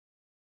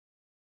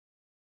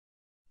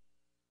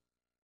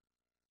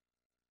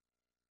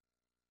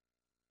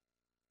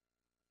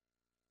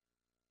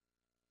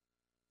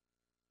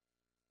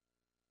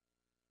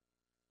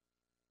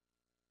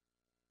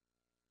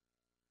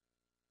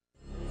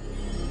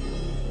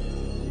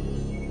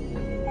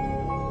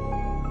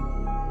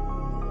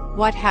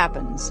What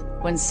happens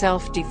when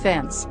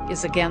self-defense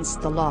is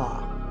against the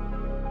law?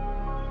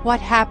 What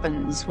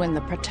happens when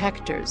the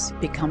protectors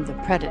become the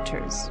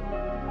predators?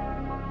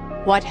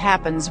 What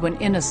happens when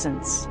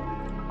innocents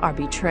are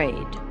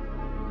betrayed?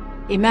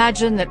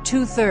 Imagine that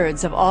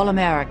 2/3 of all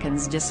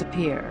Americans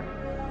disappear.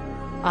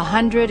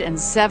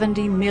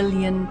 170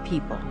 million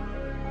people.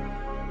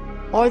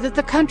 Or that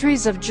the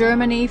countries of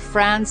Germany,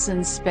 France,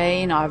 and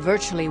Spain are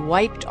virtually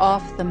wiped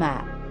off the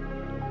map.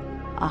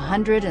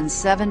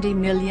 170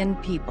 million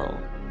people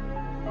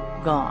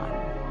gone.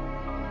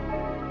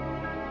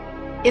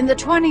 In the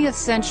 20th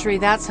century,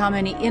 that's how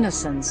many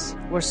innocents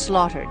were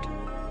slaughtered,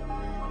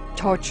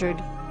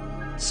 tortured,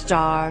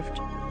 starved,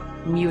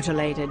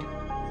 mutilated,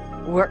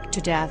 worked to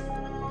death,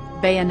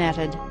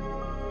 bayoneted,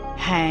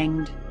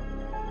 hanged,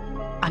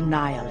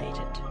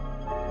 annihilated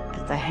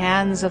at the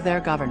hands of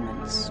their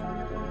governments.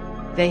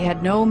 They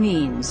had no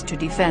means to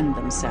defend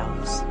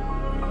themselves.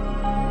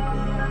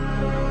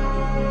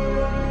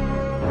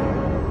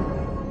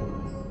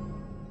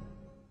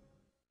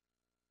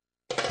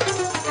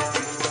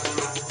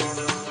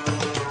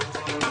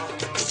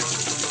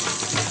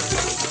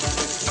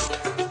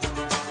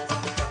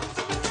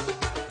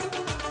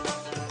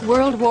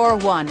 World War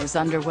I is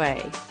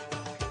underway.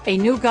 A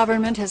new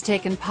government has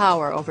taken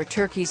power over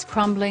Turkey's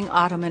crumbling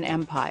Ottoman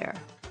Empire.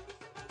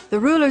 The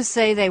rulers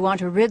say they want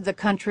to rid the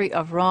country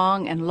of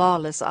wrong and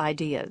lawless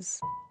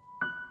ideas.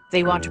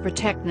 They want to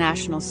protect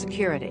national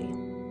security.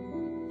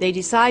 They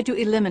decide to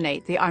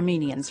eliminate the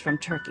Armenians from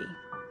Turkey.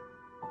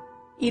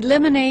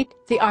 Eliminate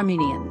the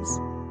Armenians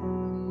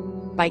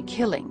by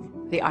killing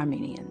the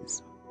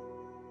Armenians.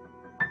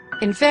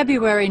 In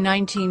February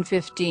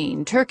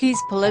 1915,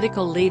 Turkey's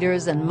political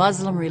leaders and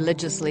Muslim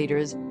religious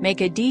leaders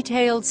make a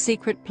detailed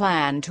secret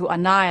plan to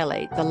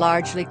annihilate the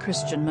largely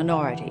Christian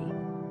minority.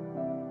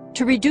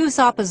 To reduce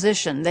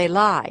opposition, they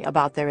lie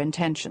about their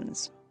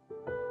intentions.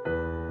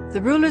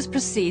 The rulers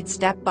proceed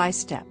step by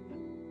step.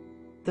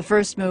 The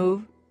first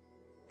move: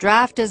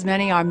 draft as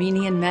many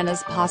Armenian men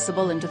as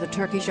possible into the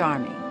Turkish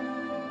army.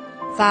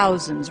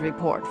 Thousands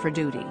report for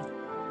duty.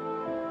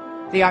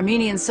 The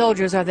Armenian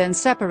soldiers are then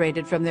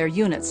separated from their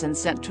units and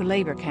sent to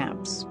labor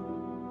camps,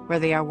 where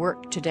they are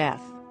worked to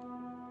death,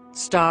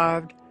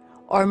 starved,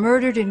 or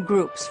murdered in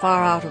groups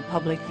far out of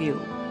public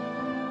view.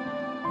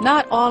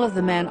 Not all of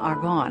the men are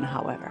gone,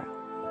 however.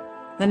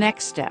 The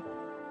next step: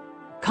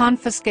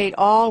 confiscate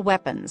all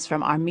weapons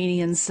from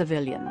Armenian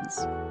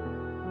civilians.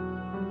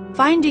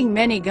 Finding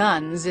many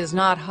guns is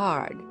not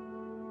hard.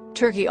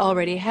 Turkey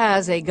already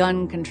has a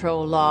gun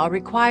control law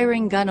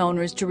requiring gun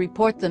owners to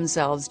report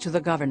themselves to the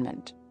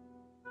government.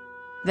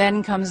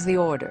 Then comes the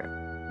order: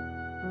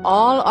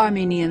 all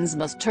Armenians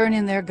must turn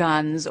in their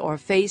guns or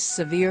face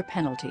severe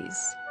penalties.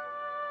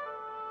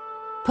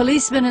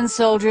 Policemen and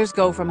soldiers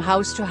go from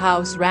house to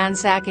house,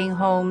 ransacking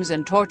homes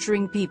and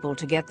torturing people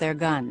to get their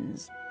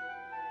guns.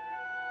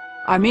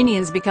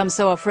 Armenians become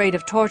so afraid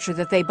of torture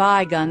that they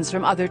buy guns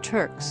from other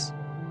Turks,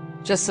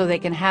 just so they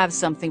can have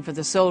something for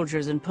the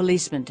soldiers and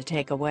policemen to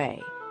take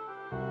away.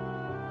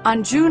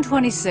 On June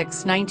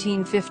 26,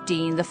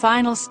 1915, the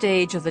final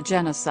stage of the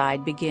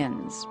genocide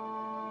begins.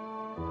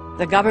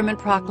 The government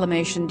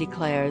proclamation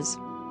declares,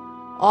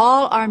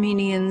 all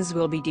Armenians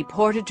will be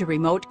deported to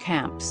remote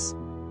camps.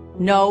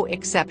 No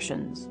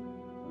exceptions.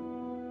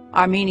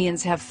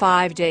 Armenians have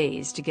 5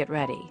 days to get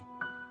ready.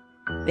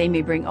 They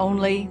may bring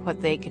only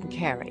what they can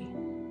carry.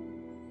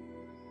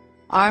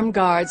 Armed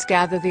guards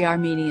gather the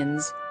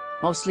Armenians,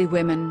 mostly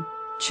women,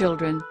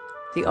 children,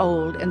 the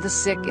old and the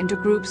sick, into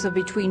groups of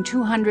between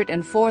 200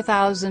 and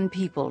 4,000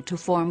 people to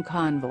form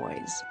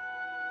convoys.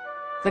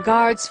 The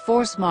guards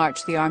force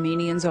march the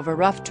Armenians over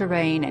rough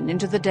terrain and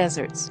into the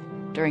deserts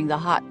during the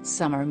hot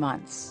summer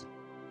months.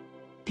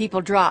 People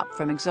drop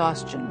from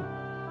exhaustion,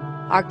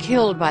 are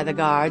killed by the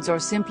guards, or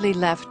simply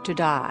left to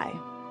die.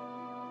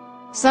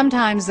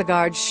 Sometimes the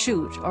guards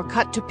shoot or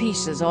cut to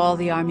pieces all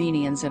the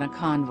Armenians in a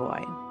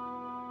convoy.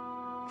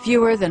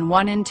 Fewer than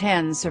 1 in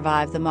 10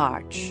 survive the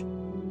march,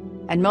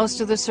 and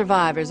most of the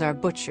survivors are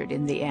butchered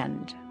in the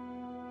end.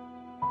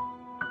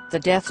 The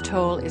death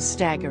toll is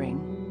staggering,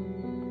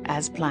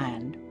 as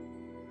planned.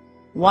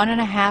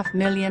 1.5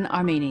 million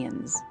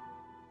Armenians,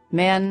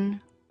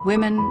 men,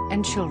 women,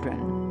 and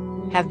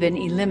children, have been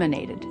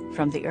eliminated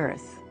from the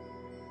earth.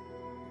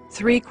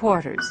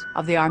 3/4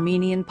 of the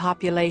Armenian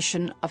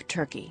population of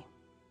Turkey.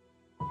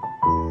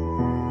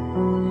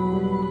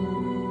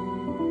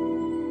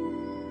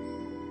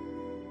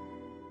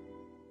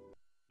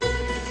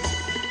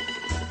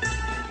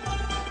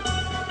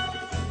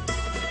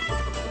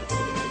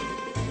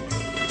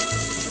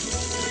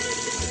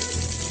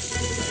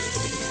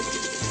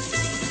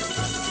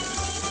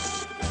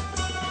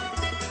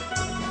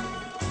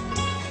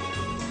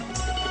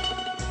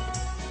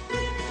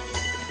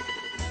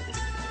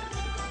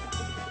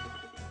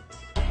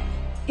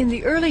 In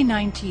the early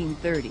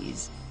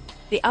 1930s,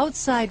 the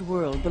outside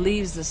world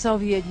believes the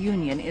Soviet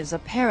Union is a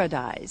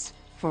paradise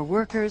for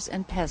workers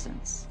and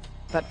peasants.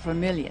 But for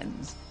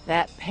millions,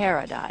 that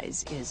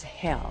paradise is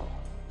hell.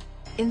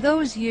 In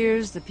those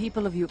years, the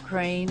people of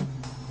Ukraine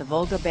the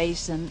Volga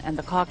Basin, and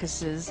the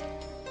Caucasus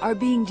are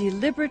being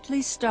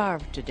deliberately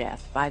starved to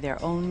death by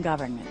their own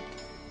government.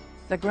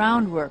 The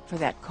groundwork for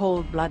that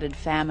cold-blooded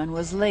famine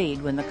was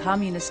laid when the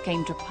communists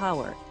came to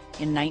power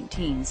in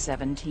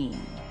 1917.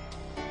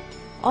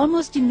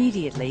 Almost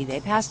immediately, they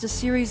passed a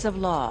series of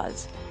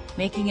laws,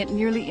 making it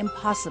nearly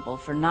impossible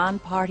for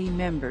non-party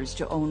members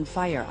to own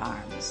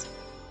firearms.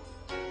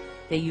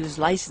 They used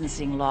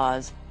licensing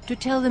laws to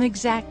tell them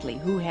exactly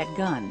who had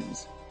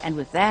guns, and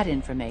with that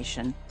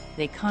information,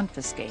 they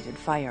confiscated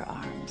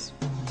firearms.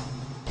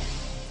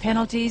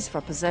 Penalties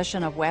for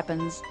possession of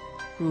weapons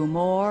grew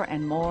more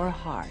and more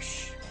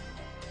harsh.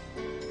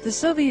 The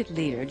Soviet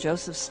leader,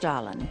 Joseph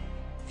Stalin,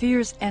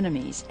 fears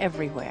enemies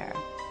everywhere,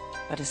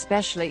 but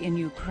especially in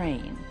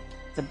Ukraine,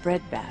 the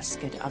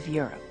breadbasket of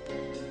Europe.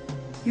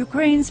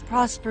 Ukraine's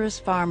prosperous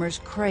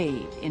farmers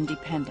crave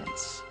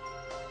independence.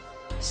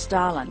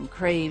 Stalin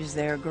craves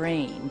their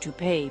grain to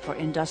pay for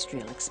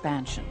industrial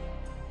expansion.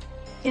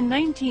 In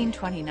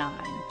 1929,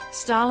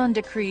 Stalin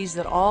decrees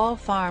that all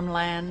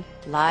farmland,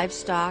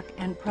 livestock,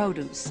 and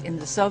produce in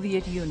the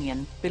Soviet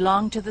Union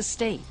belong to the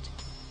state.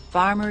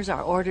 Farmers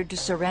are ordered to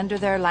surrender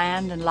their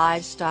land and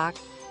livestock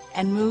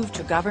and move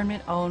to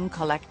government-owned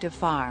collective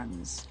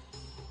farms.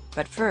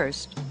 But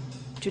first,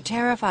 to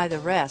terrify the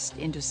rest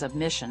into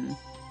submission,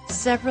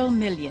 several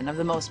million of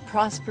the most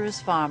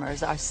prosperous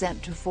farmers are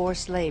sent to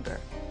forced labor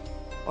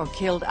or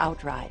killed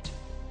outright.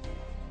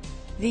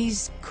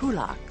 These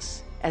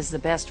kulaks, as the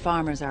best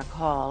farmers are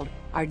called,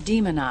 are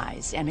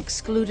demonized and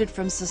excluded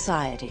from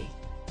society.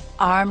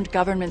 Armed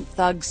government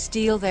thugs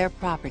steal their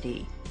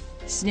property,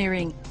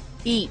 sneering,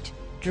 "Eat,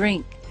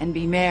 drink, and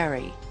be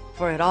merry,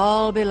 for it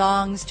all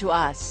belongs to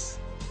us."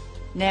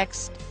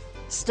 Next,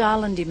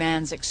 Stalin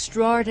demands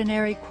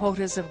extraordinary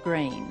quotas of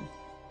grain,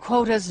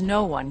 quotas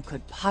no one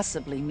could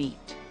possibly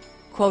meet,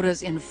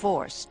 quotas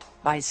enforced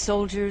by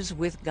soldiers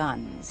with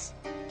guns.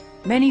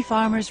 Many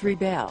farmers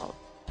rebel.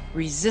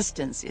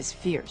 Resistance is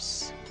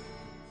fierce.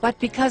 But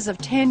because of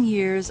 10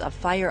 years of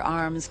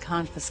firearms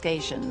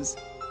confiscations,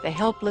 the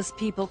helpless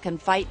people can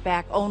fight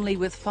back only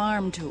with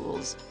farm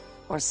tools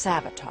or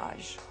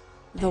sabotage.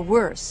 The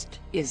worst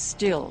is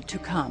still to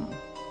come.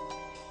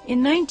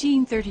 In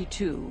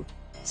 1932,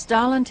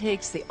 Stalin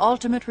takes the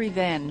ultimate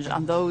revenge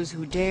on those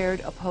who dared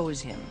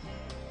oppose him.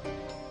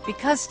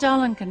 Because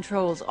Stalin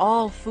controls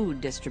all food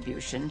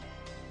distribution,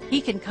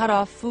 he can cut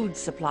off food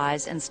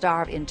supplies and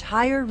starve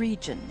entire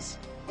regions.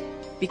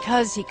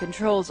 Because he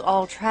controls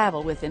all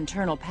travel with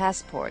internal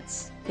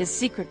passports, his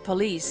secret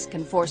police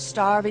can force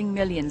starving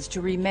millions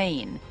to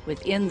remain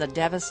within the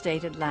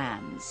devastated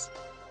lands.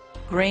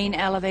 Grain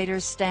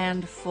elevators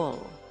stand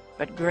full,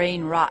 but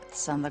grain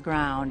rots on the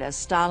ground as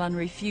Stalin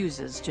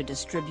refuses to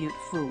distribute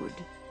food.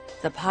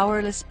 The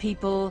powerless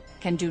people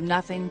can do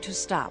nothing to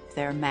stop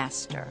their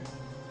master.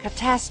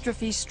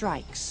 Catastrophe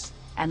strikes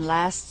and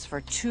lasts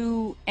for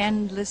 2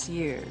 endless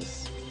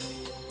years.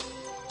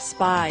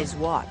 Spies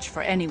watch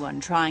for anyone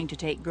trying to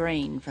take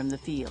grain from the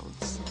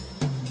fields.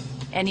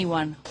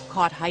 Anyone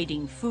caught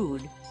hiding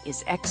food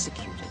is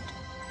executed.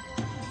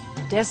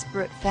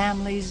 Desperate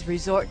families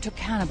resort to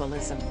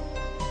cannibalism.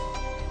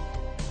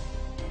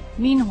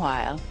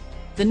 Meanwhile,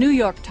 the New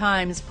York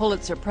Times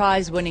Pulitzer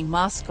Prize-winning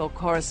Moscow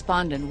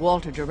correspondent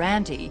Walter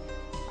Duranty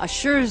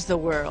assures the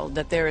world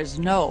that there is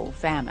no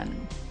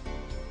famine.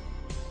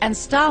 And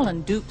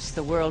Stalin dupes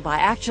the world by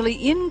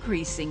actually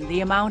increasing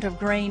the amount of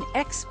grain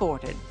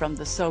exported from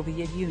the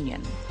Soviet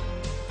Union.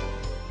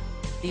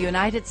 The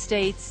United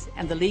States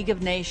and the League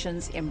of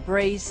Nations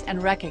embrace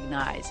and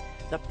recognize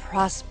the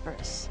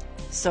prosperous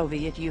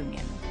Soviet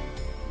Union.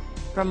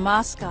 From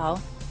Moscow,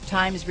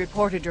 Times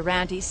reporter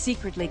Duranty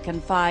secretly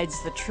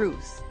confides the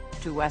truth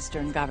to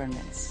Western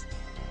governments,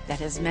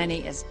 that as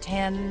many as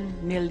 10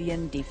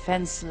 million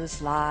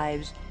defenseless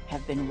lives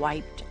have been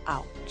wiped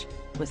out,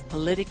 with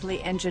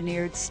politically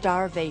engineered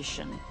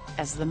starvation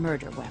as the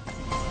murder weapon.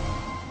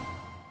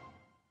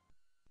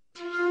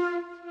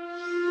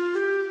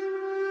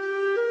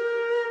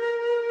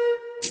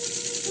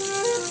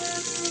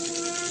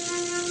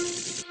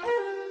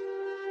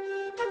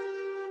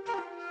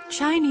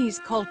 Chinese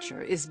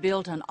culture is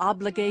built on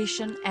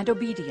obligation and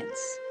obedience.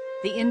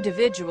 The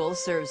individual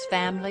serves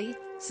family,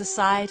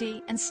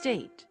 society, and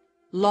state.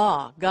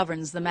 Law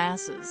governs the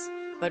masses,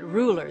 but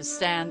rulers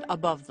stand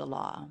above the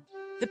law.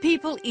 The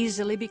people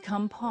easily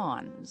become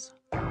pawns.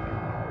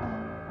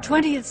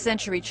 20th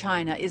century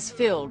China is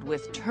filled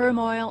with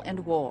turmoil and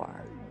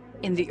war.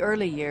 In the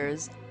early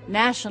years,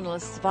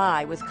 nationalists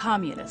vie with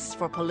communists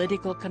for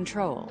political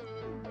control.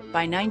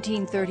 By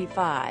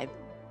 1935,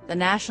 the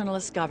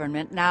nationalist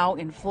government, now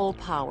in full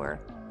power,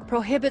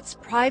 prohibits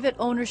private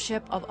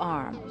ownership of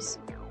arms.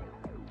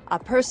 A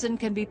person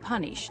can be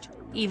punished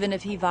even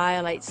if he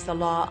violates the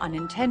law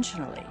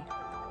unintentionally.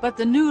 But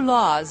the new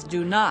laws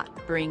do not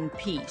bring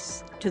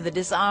peace to the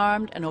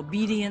disarmed and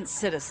obedient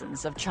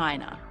citizens of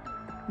China.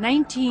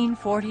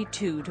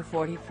 1942 to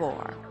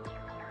 44.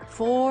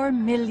 4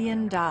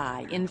 million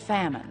die in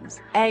famines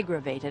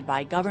aggravated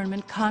by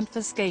government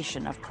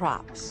confiscation of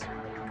crops.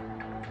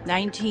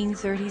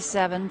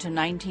 1937 to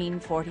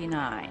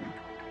 1949.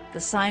 the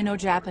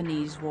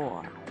Sino-Japanese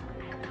War.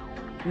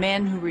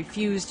 Men who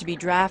refuse to be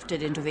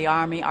drafted into the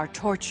army are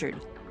tortured,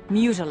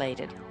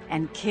 mutilated,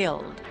 and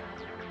killed.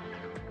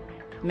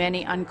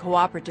 Many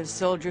uncooperative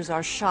soldiers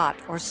are shot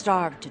or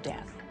starved to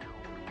death.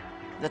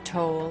 The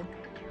toll,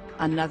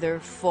 another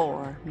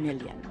 4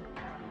 million.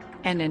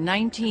 And in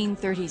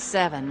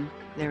 1937,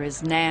 there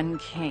is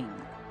Nanking.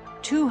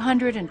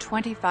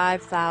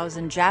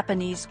 225,000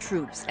 Japanese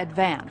troops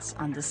advance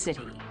on the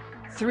city.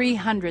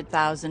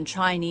 300,000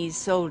 Chinese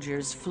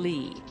soldiers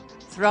flee,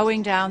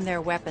 throwing down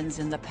their weapons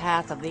in the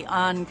path of the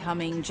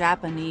oncoming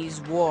Japanese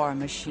war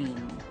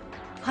machine.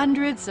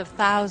 Hundreds of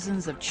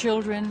thousands of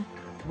children,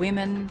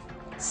 women,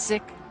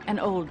 sick, and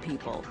old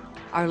people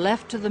are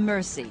left to the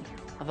mercy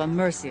of a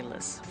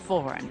merciless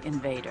foreign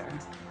invader.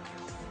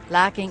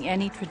 Lacking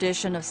any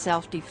tradition of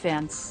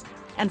self-defense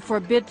and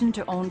forbidden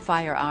to own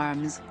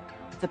firearms,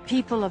 the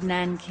people of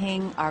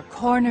Nanking are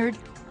cornered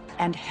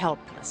and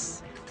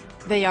helpless.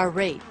 They are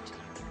raped,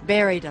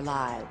 buried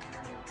alive,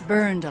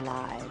 burned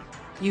alive,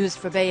 used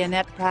for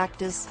bayonet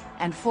practice,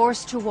 and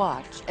forced to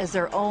watch as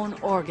their own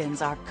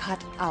organs are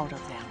cut out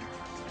of them.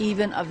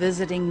 Even a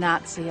visiting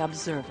Nazi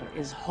observer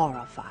is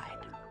horrified.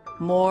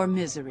 More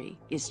misery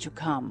is to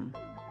come.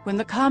 When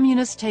the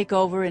communists take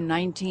over in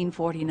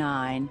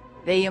 1949,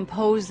 they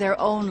impose their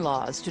own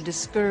laws to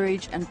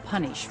discourage and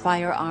punish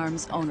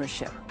firearms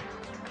ownership.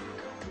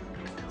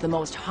 The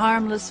most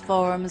harmless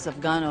forms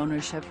of gun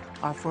ownership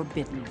are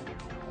forbidden.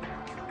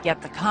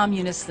 Yet the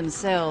communists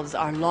themselves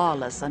are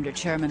lawless under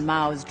Chairman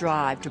Mao's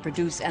drive to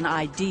produce an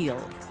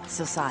ideal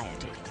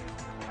society.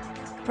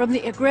 From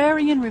the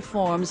agrarian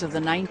reforms of the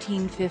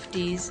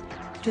 1950s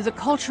to the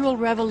Cultural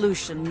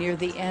Revolution near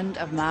the end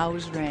of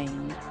Mao's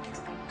reign,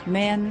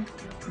 men,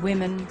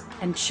 women,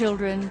 and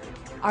children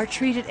are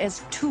treated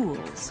as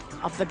tools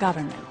of the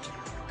government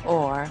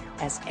or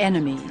as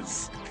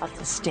enemies of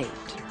the state.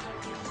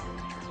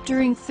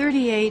 During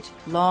 38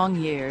 long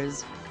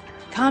years,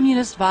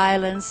 communist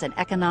violence and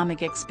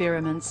economic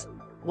experiments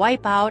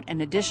wipe out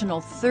an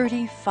additional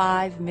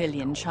 35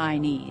 million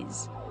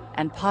Chinese,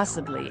 and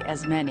possibly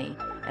as many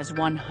as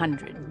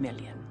 100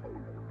 million.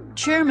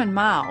 Chairman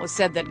Mao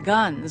said that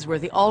guns were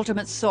the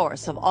ultimate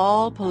source of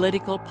all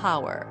political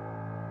power.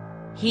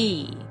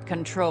 He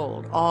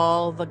controlled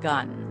all the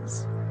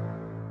guns.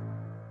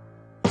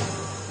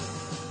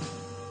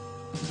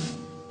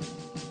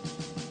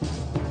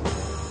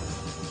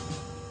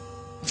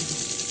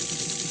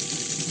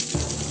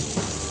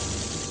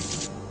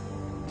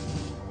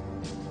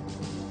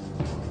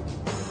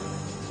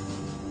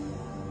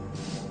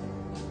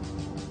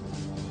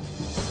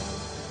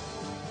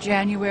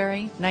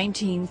 January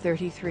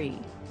 1933.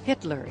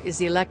 Hitler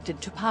is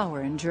elected to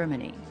power in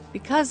Germany.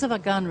 Because of a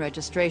gun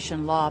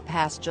registration law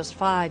passed just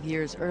 5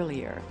 years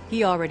earlier,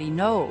 he already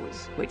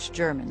knows which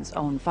Germans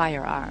own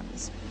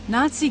firearms.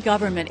 Nazi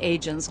government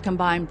agents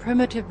combine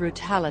primitive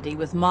brutality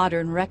with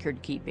modern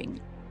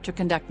record-keeping to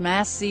conduct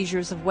mass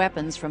seizures of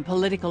weapons from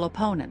political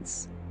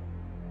opponents.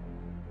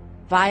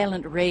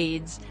 Violent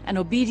raids and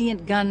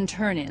obedient gun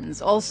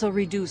turn-ins also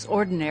reduce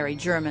ordinary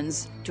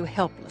Germans to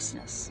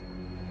helplessness.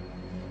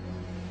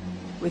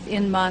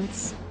 Within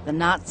months, the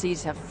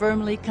Nazis have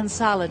firmly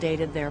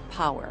consolidated their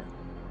power.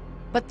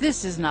 But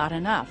this is not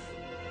enough.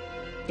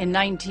 In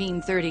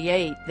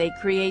 1938, they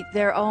create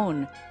their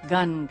own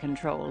gun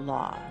control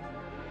law.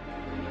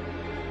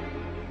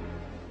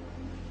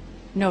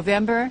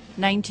 November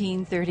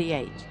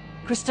 1938.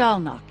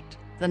 Kristallnacht,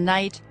 the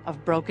night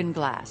of broken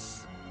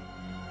glass.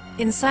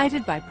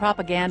 Incited by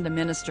propaganda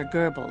minister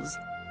Goebbels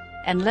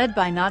and led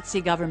by Nazi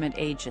government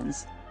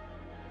agents,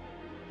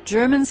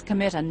 Germans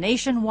commit a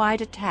nationwide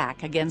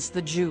attack against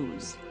the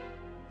Jews,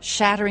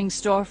 shattering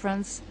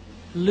storefronts,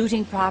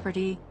 looting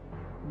property,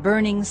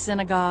 burning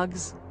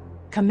synagogues,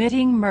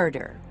 committing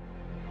murder.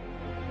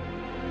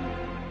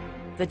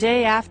 The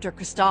day after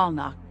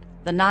Kristallnacht,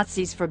 the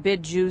Nazis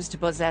forbid Jews to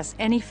possess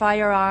any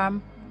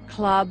firearm,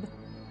 club,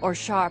 or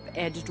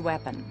sharp-edged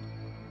weapon.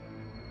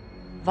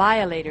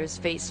 Violators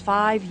face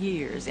 5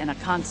 years in a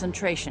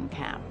concentration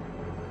camp.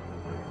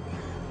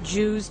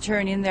 Jews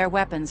turn in their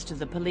weapons to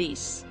the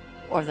police,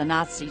 or the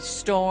Nazis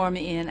storm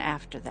in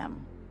after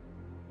them.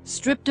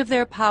 Stripped of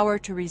their power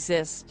to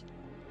resist,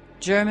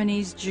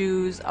 Germany's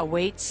Jews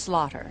await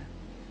slaughter.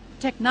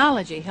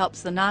 Technology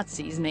helps the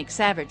Nazis make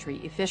savagery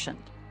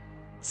efficient.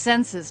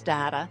 Census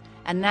data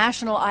and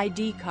national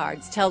ID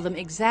cards tell them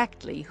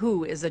exactly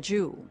who is a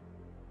Jew.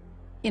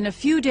 In a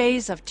few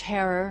days of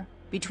terror,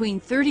 between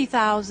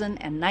 30,000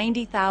 and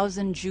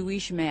 90,000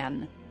 Jewish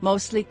men,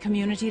 mostly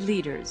community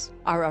leaders,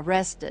 are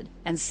arrested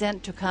and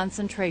sent to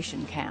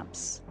concentration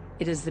camps.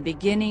 It is the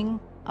beginning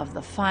of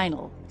the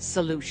final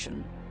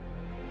solution.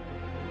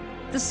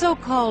 The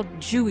so-called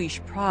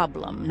Jewish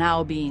problem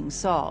now being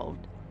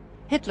solved,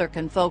 Hitler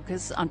can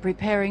focus on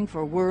preparing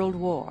for World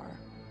War.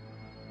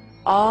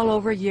 All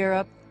over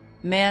Europe,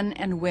 men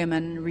and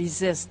women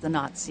resist the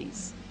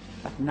Nazis,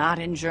 but not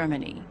in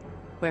Germany,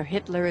 where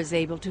Hitler is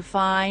able to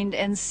find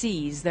and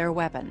seize their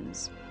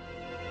weapons.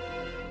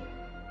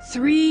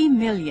 3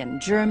 million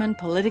German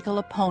political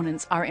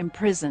opponents are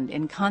imprisoned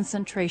in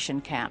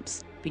concentration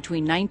camps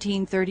between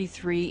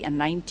 1933 and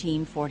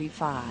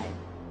 1945.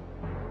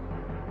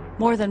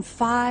 More than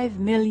 5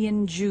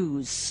 million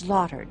Jews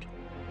slaughtered.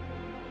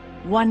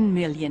 1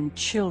 million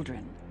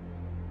children.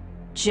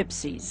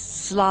 Gypsies,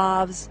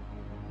 Slavs,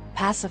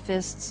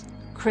 pacifists,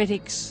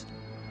 critics,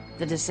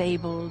 the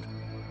disabled.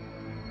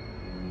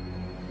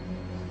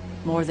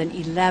 More than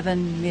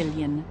 11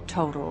 million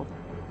total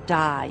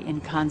die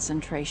in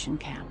concentration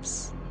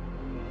camps.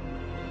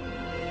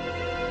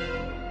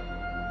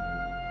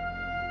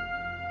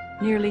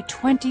 Nearly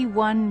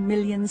 21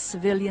 million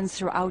civilians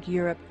throughout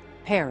Europe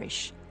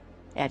perish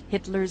at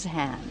Hitler's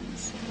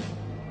hands.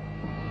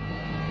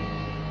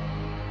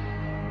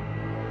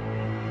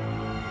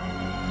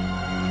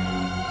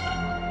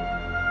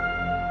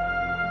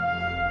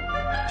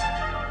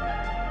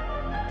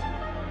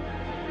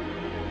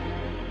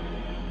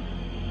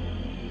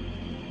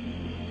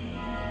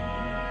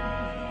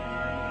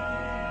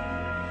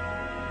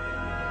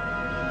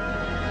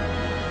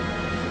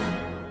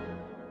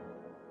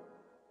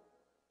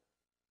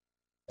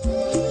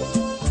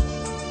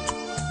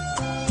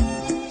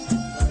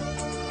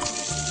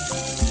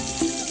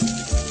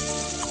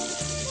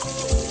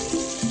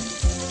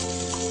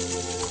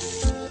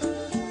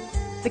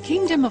 The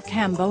Kingdom of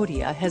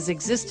Cambodia has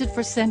existed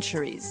for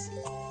centuries,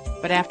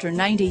 but after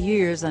 90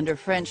 years under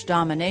French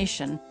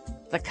domination,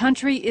 the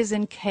country is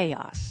in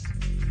chaos.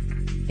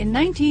 In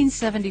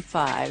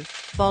 1975,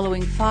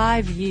 following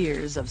 5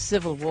 years of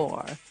civil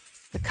war,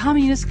 the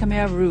Communist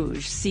Khmer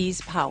Rouge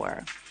seized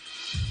power.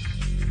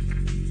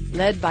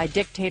 Led by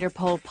dictator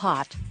Pol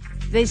Pot,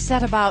 they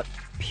set about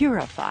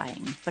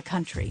purifying the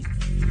country.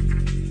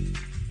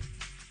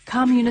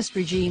 Communist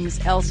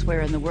regimes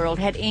elsewhere in the world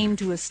had aimed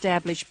to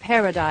establish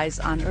paradise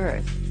on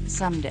earth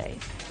someday.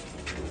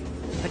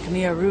 The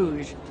Khmer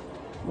Rouge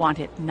want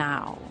it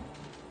now.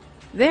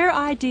 Their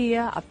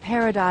idea of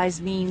paradise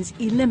means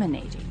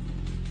eliminating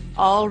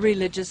all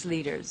religious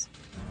leaders,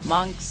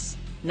 monks,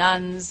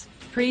 nuns,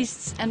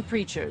 priests and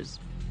preachers,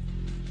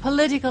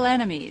 political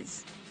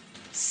enemies,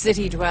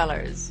 city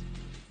dwellers,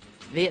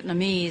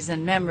 Vietnamese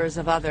and members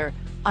of other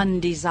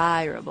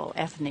undesirable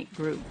ethnic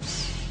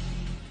groups.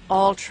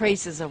 All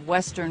traces of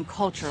Western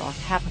culture or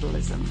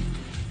capitalism.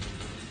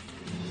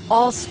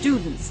 All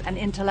students and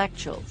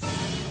intellectuals.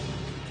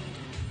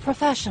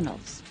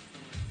 Professionals.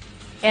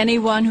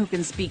 Anyone who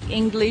can speak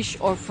English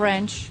or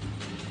French,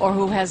 or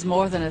who has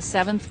more than a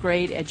 7th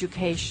grade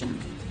education.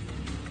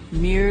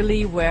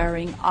 Merely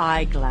wearing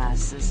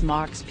eyeglasses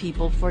marks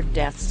people for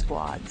death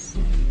squads.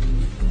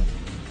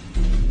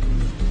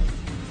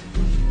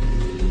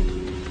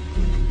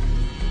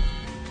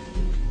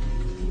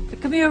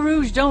 The Khmer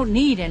Rouge don't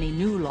need any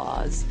new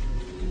laws.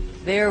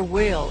 Their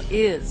will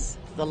is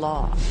the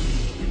law.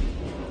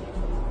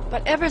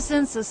 But ever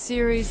since a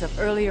series of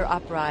earlier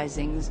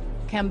uprisings,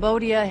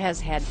 Cambodia has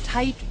had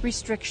tight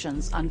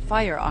restrictions on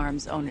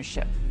firearms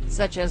ownership,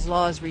 such as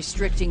laws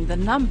restricting the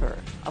number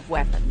of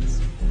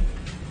weapons.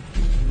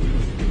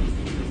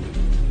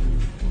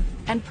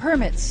 And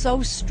permits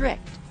so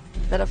strict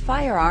that a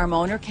firearm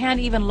owner can't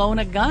even loan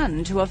a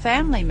gun to a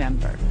family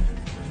member.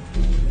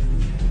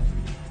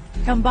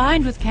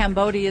 Combined with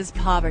Cambodia's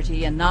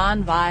poverty and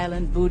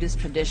non-violent Buddhist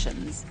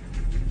traditions,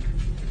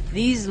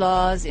 these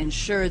laws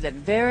ensure that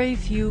very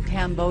few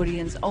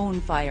Cambodians own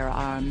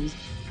firearms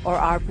or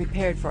are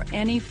prepared for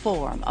any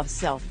form of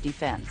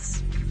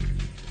self-defense.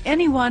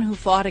 Anyone who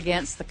fought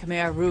against the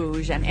Khmer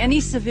Rouge and any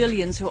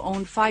civilians who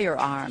owned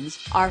firearms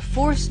are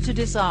forced to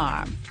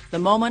disarm the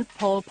moment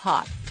Pol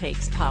Pot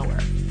takes power.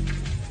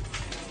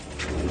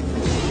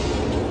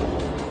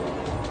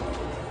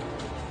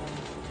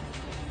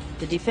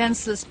 The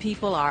defenseless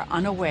people are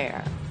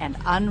unaware and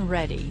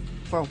unready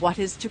for what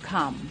is to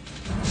come.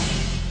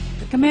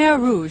 The Khmer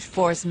Rouge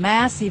force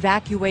mass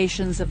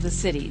evacuations of the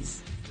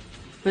cities.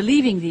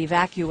 Believing the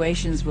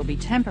evacuations will be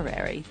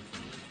temporary,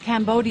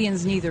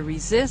 Cambodians neither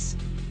resist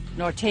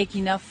nor take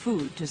enough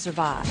food to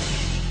survive.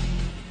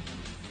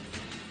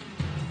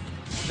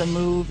 The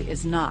move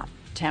is not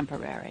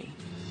temporary.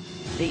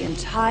 The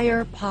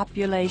entire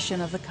population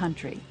of the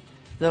country,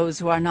 those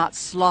who are not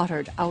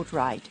slaughtered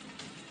outright,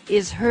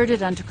 is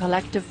herded onto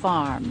collective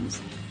farms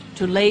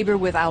to labor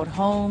without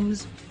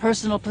homes,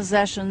 personal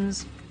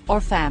possessions, or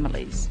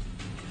families.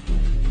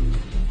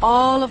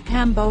 All of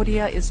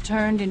Cambodia is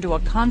turned into a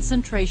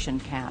concentration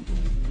camp,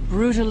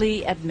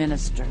 brutally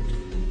administered.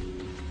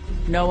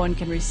 No one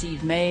can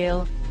receive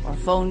mail or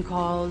phone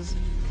calls,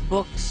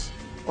 books,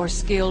 or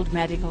skilled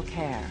medical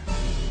care.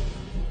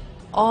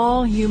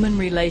 All human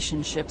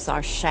relationships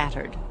are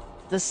shattered.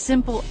 The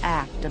simple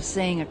act of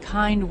saying a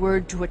kind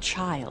word to a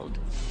child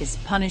is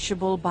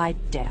punishable by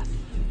death.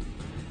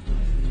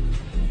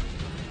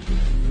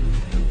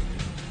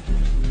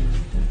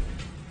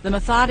 The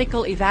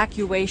methodical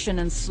evacuation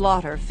and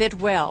slaughter fit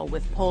well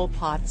with Pol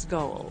Pot's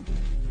goal: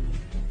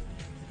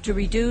 to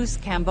reduce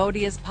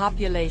Cambodia's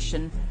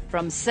population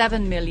from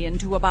 7 million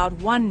to about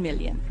 1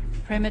 million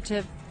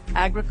primitive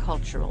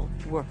agricultural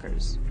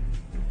workers.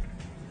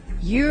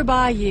 Year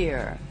by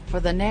year, For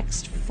the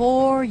next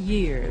 4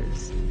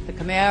 years, the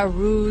Khmer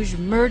Rouge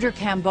murder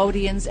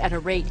Cambodians at a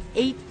rate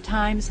 8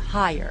 times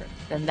higher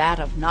than that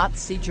of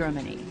Nazi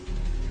Germany.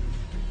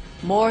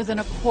 More than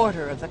a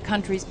quarter of the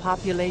country's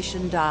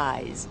population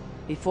dies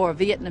before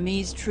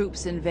Vietnamese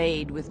troops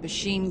invade with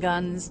machine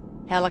guns,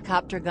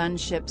 helicopter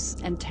gunships,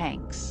 and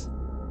tanks.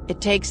 It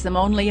takes them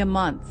only a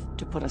month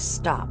to put a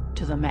stop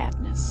to the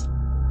madness.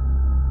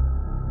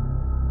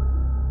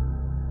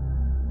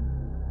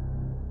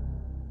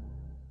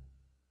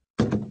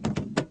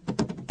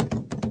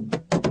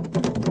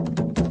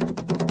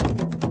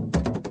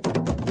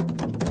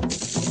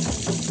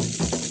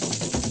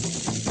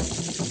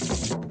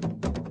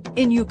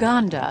 In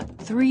Uganda,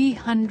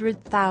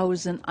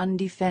 300,000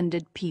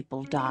 undefended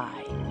people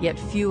die, yet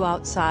few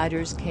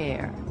outsiders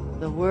care.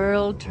 The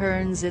world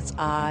turns its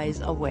eyes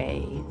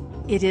away.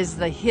 It is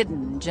the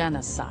hidden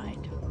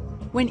genocide.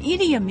 When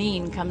Idi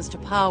Amin comes to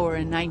power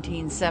in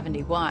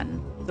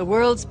 1971, the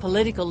world's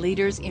political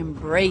leaders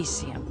embrace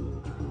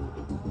him.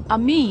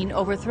 Amin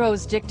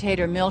overthrows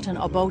dictator Milton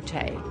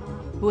Obote,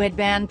 who had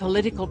banned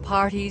political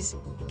parties,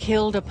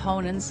 killed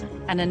opponents,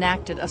 and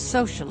enacted a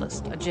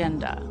socialist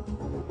agenda.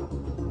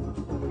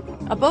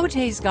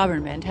 Obote's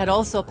government had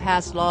also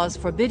passed laws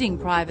forbidding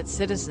private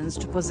citizens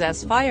to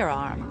possess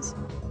firearms.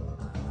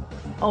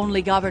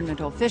 Only government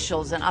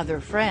officials and other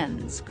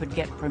friends could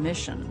get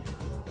permission.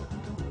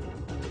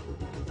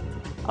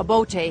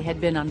 Obote had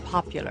been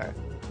unpopular,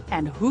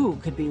 and who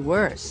could be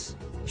worse?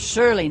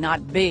 Surely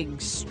not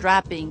big,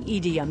 strapping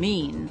Idi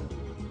Amin,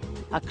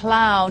 a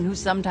clown who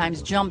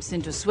sometimes jumps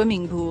into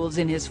swimming pools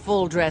in his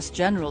full-dress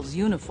general's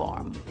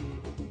uniform.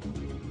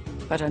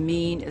 But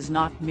Amin is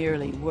not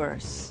merely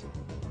worse.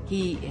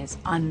 He is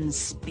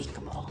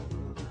unspeakable.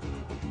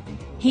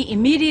 He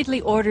immediately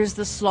orders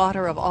the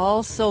slaughter of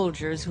all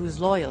soldiers whose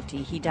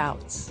loyalty he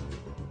doubts.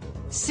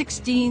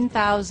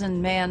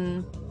 16,000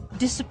 men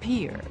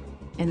disappear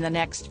in the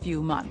next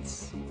few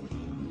months.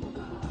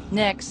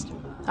 Next,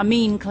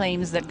 Amin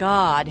claims that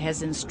God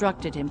has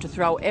instructed him to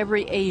throw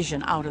every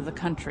Asian out of the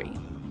country.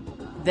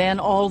 Then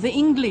all the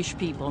English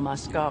people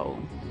must go.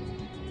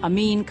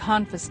 Amin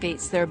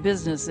confiscates their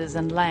businesses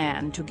and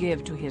land to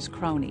give to his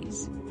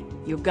cronies.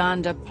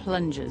 Uganda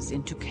plunges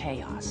into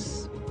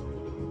chaos.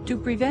 To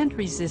prevent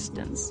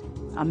resistance,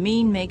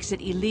 Amin makes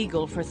it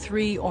illegal for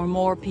 3 or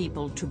more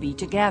people to be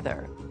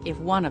together if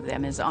one of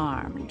them is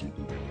armed.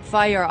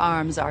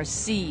 Firearms are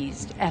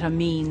seized at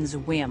Amin's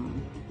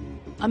whim.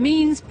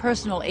 Amin's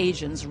personal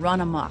agents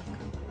run amok.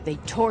 They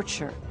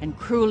torture and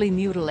cruelly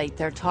mutilate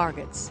their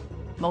targets,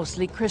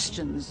 mostly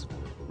Christians,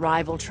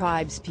 rival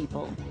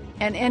tribespeople,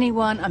 and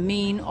anyone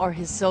Amin or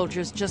his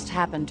soldiers just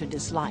happen to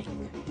dislike.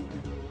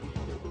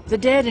 The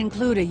dead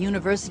include a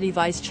university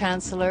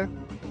vice-chancellor,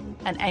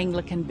 an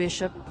Anglican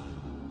bishop,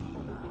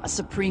 a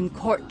Supreme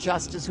Court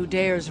justice who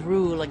dares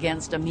rule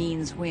against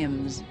Amin's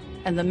whims,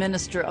 and the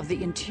Minister of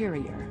the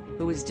Interior,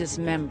 who is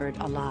dismembered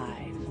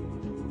alive.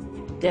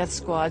 Death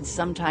squads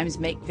sometimes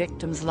make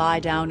victims lie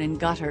down in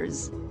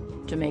gutters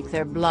to make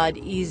their blood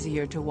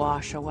easier to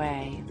wash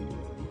away.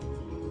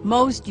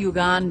 Most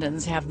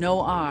Ugandans have no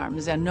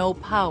arms and no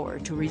power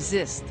to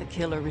resist the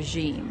killer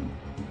regime.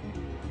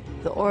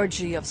 The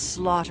orgy of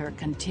slaughter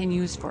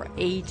continues for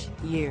 8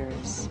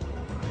 years.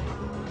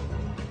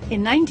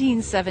 In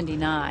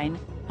 1979,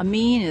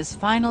 Amin is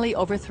finally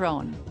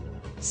overthrown.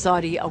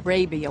 Saudi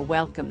Arabia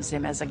welcomes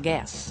him as a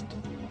guest,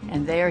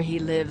 and there he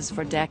lives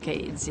for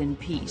decades in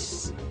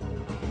peace.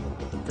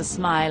 The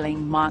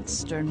smiling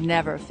monster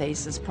never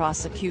faces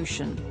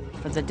prosecution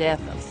for the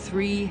death of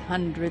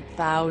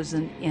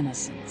 300,000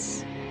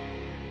 innocents.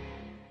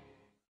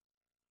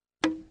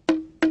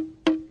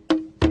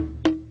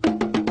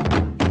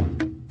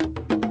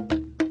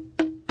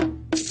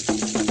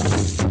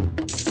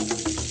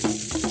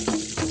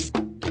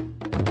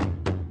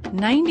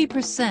 Ninety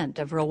 90%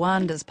 of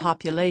Rwanda's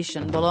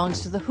population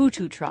belongs to the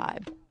Hutu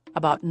tribe.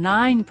 About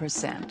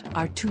 9%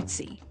 are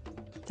Tutsi.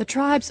 The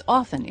tribes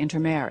often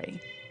intermarry,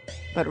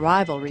 but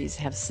rivalries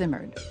have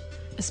simmered,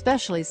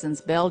 especially since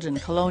Belgian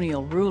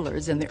colonial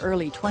rulers in the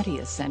early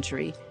 20th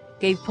century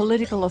gave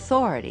political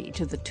authority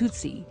to the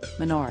Tutsi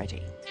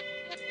minority.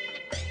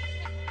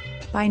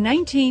 By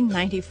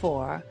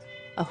 1994,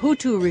 a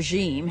Hutu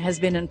regime has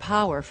been in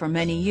power for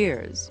many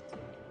years.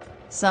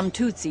 Some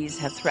Tutsis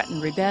have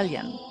threatened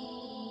rebellion,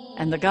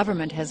 and the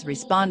government has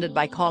responded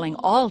by calling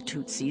all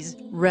Tutsis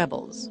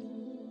rebels.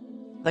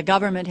 The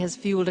government has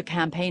fueled a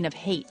campaign of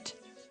hate,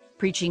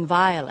 preaching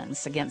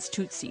violence against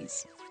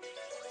Tutsis.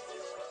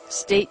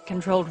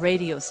 State-controlled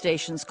radio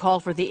stations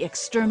call for the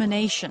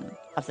extermination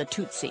of the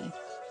Tutsi.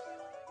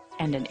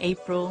 And in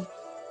April,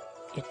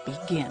 it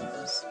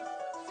begins.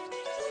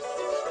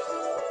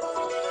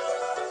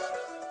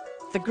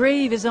 The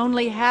grave is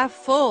only half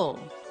full,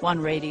 one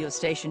radio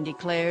station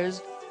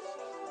declares.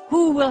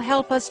 Who will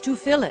help us to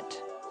fill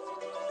it?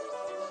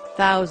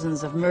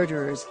 Thousands of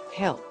murderers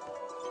help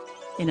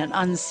in an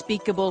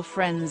unspeakable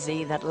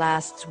frenzy that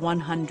lasts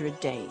 100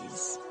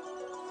 days.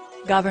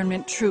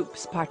 Government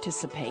troops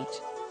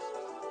participate.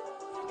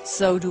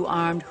 So do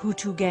armed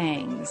Hutu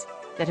gangs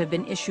that have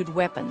been issued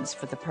weapons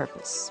for the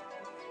purpose.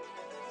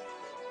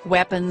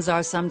 Weapons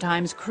are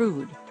sometimes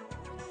crude: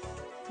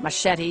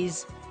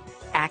 machetes,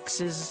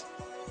 axes,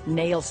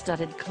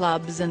 nail-studded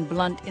clubs, and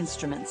blunt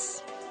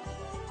instruments.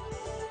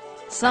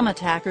 Some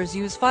attackers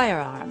use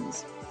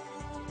firearms,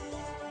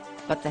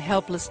 but the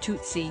helpless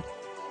Tutsi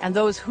and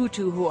those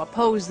Hutu who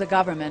oppose the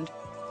government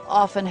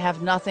often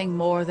have nothing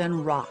more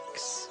than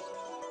rocks.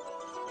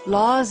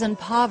 Laws and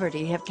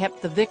poverty have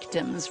kept the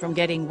victims from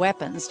getting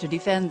weapons to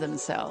defend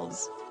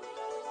themselves.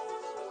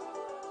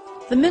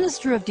 The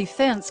Minister of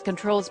Defense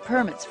controls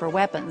permits for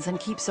weapons and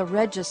keeps a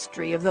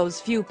registry of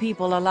those few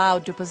people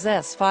allowed to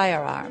possess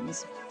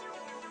firearms.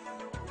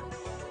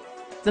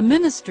 The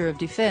Minister of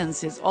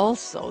Defense is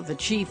also the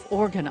chief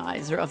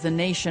organizer of the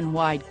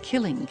nationwide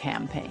killing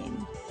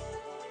campaign.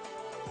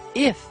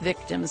 If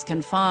victims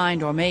can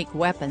find or make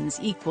weapons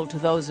equal to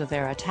those of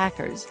their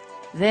attackers,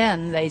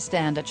 then they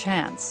stand a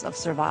chance of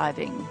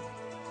surviving.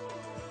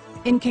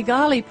 In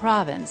Kigali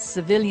province,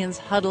 civilians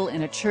huddle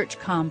in a church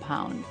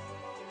compound.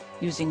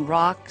 Using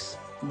rocks,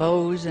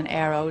 bows and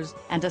arrows,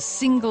 and a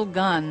single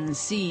gun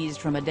seized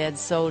from a dead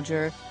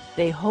soldier,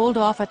 they hold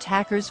off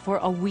attackers for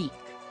a week.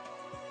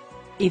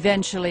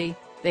 Eventually,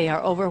 they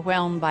are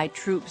overwhelmed by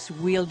troops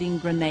wielding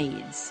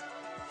grenades.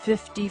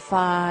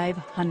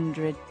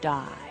 5,500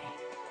 die.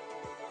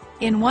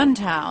 In one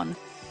town,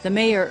 the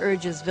mayor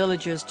urges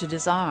villagers to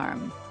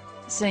disarm,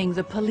 saying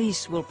the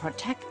police will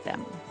protect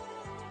them.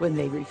 When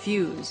they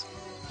refuse,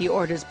 he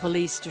orders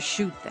police to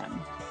shoot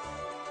them.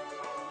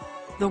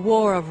 The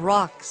war of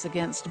rocks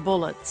against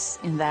bullets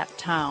in that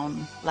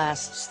town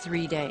lasts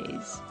 3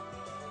 days.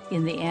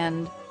 In the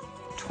end,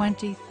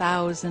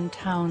 20,000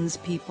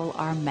 townspeople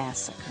are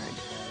massacred.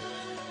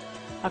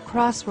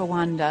 Across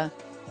Rwanda,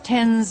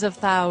 tens of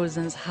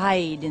thousands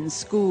hide in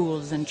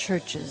schools and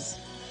churches.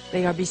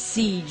 They are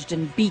besieged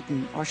and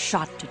beaten or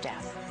shot to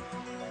death.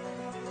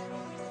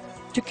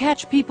 To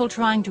catch people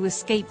trying to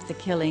escape the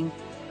killing,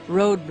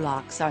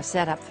 roadblocks are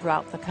set up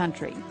throughout the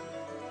country.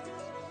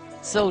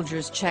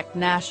 Soldiers check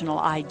national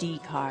ID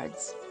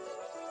cards.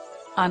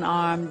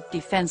 Unarmed,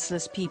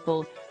 defenseless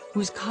people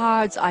whose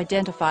cards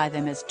identify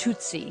them as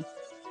Tutsi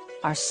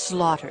are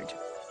slaughtered,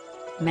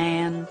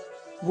 man,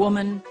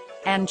 woman,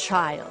 and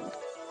child.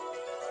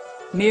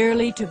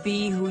 Merely to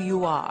be who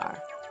you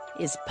are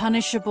is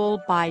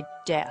punishable by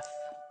death.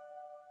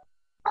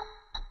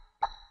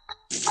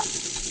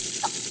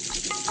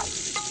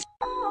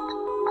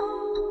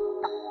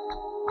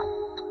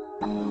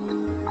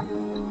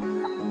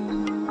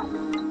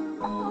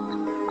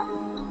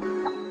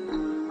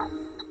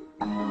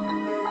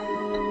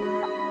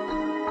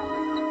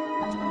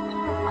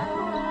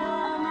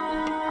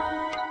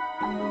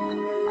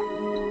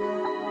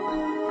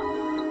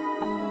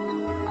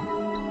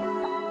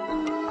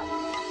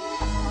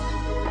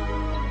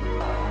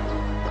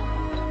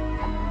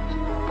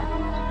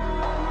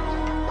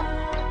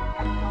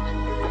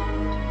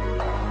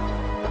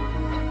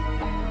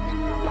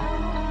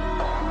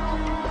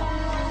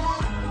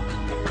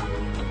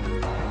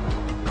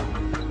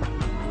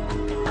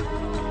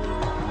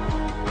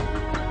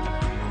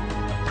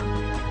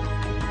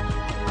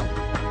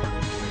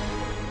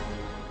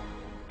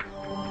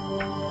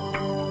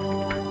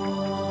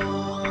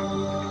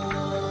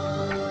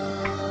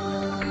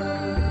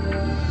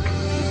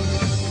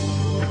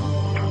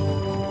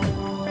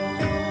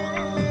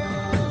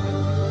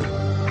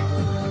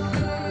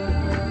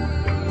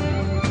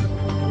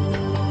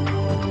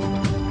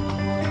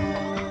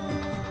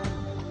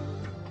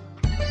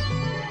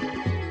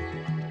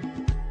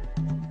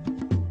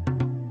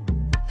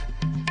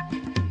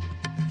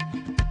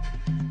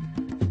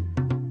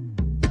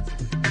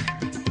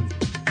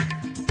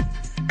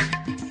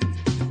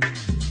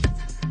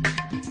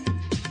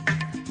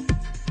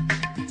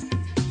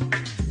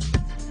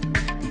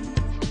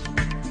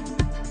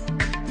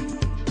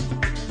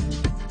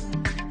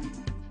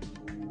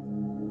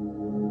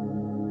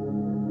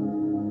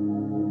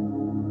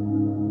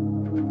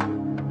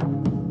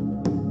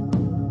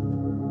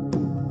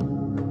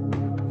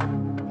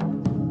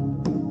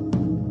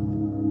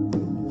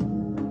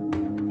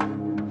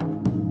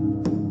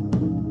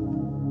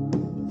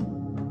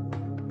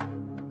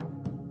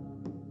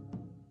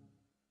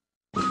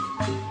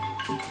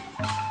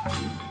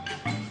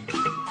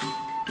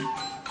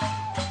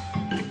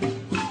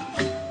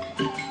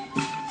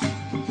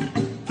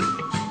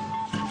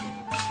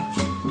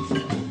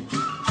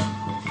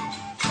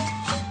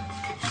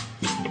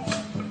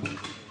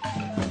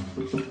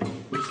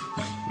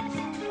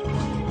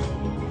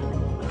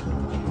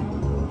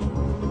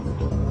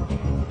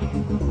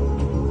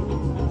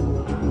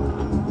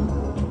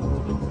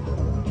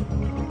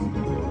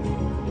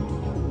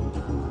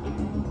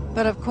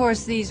 But of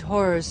course these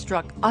horrors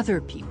struck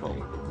other people,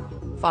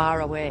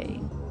 far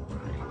away.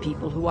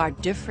 People who are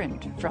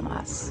different from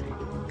us.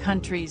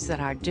 Countries that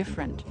are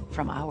different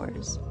from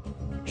ours.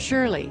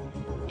 Surely,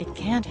 it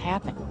can't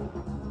happen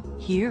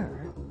here.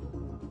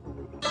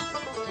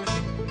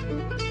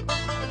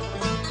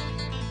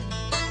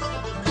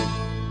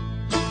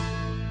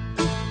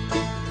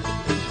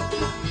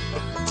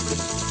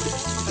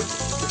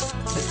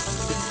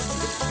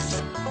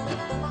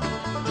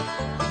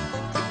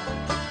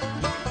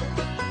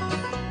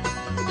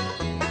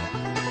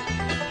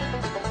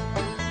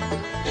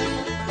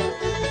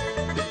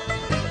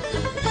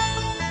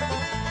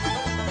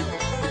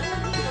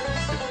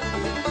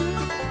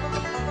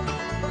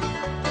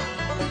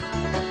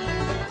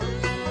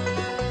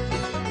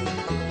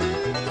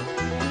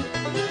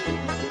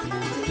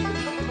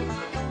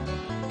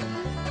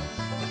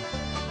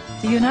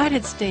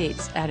 United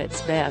States, at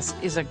its best,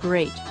 is a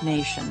great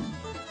nation.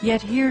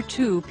 Yet here,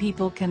 too,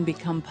 people can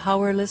become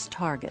powerless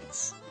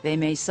targets. They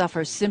may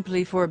suffer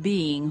simply for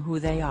being who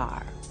they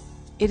are.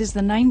 It is the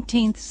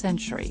 19th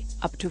century.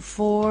 Up to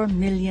 4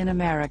 million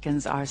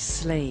Americans are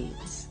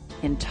slaves,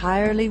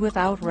 entirely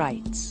without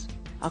rights.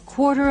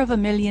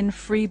 250,000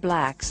 free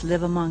blacks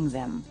live among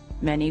them.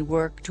 Many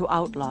work to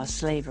outlaw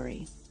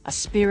slavery. A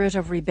spirit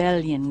of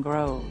rebellion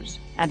grows,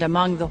 and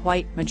among the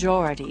white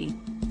majority,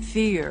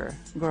 fear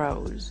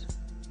grows.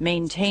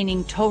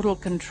 Maintaining total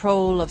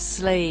control of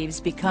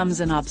slaves becomes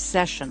an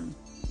obsession.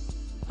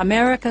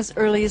 America's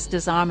earliest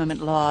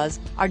disarmament laws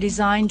are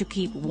designed to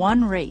keep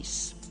one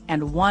race,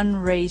 and one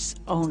race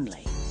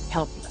only,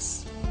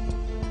 helpless.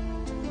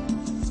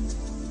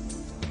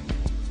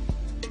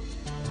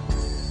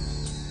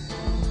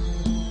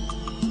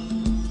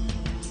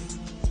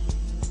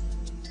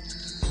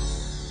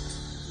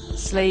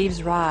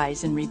 Slaves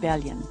rise in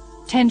rebellion.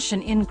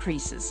 Tension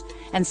increases,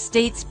 and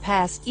states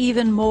pass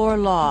even more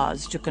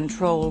laws to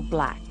control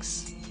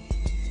blacks.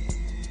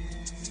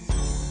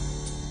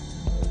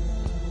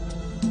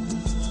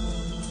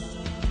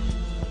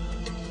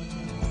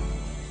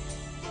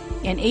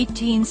 In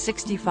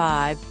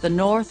 1865, the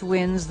North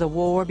wins the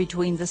war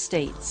between the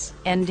states,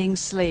 ending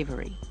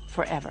slavery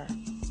forever.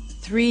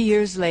 3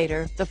 years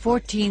later, the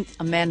 14th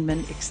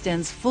Amendment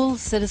extends full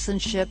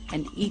citizenship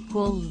and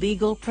equal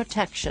legal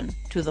protection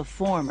to the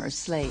former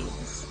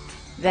slaves.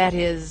 That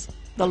is,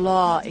 the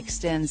law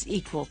extends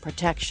equal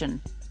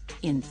protection,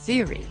 in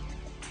theory.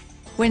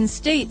 When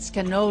states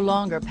can no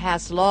longer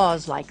pass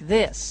laws like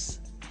this,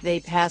 they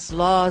pass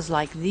laws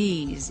like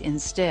these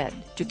instead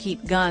to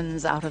keep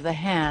guns out of the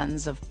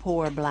hands of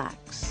poor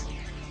blacks.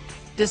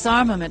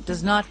 Disarmament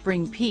does not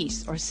bring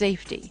peace or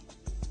safety,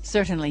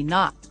 certainly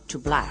not to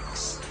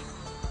blacks.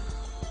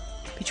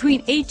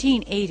 Between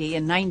 1880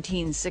 and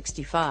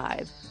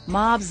 1965,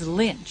 mobs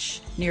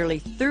lynch nearly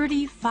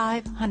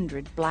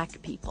 3,500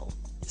 black people,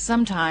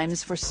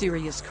 sometimes for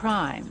serious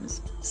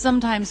crimes,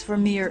 sometimes for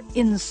mere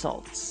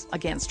insults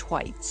against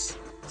whites.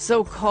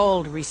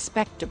 So-called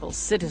respectable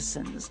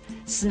citizens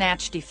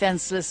snatch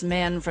defenseless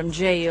men from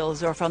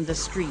jails or from the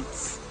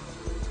streets.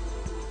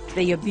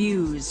 They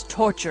abuse,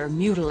 torture,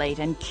 mutilate,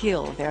 and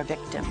kill their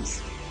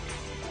victims.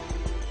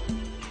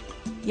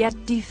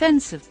 Yet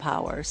defensive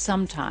power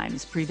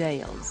sometimes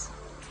prevails.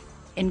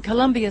 In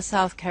Columbia,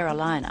 South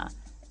Carolina,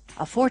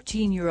 a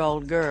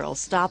 14-year-old girl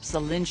stops a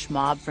lynch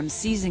mob from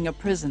seizing a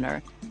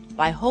prisoner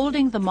by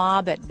holding the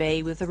mob at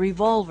bay with a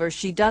revolver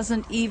she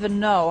doesn't even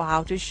know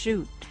how to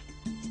shoot.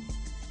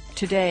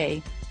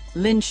 Today,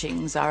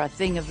 lynchings are a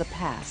thing of the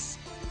past,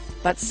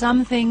 but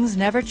some things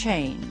never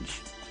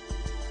change.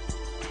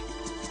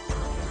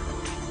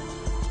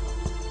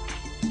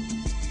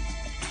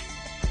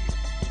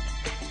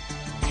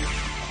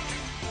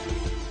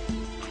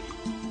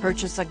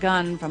 Purchase a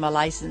gun from a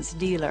licensed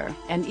dealer,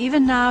 and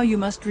even now you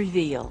must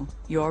reveal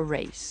your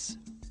race.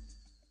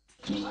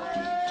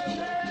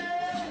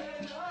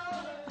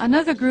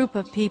 Another group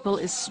of people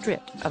is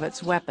stripped of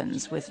its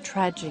weapons with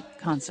tragic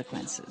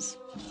consequences.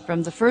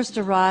 From the first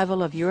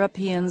arrival of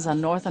Europeans on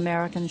North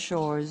American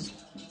shores,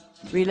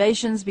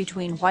 relations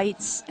between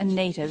whites and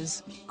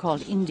natives,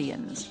 called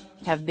Indians,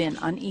 have been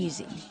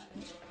uneasy.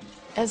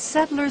 As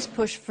settlers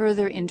push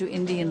further into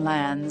Indian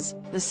lands,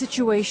 the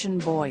situation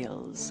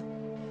boils.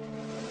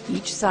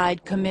 Each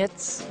side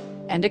commits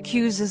and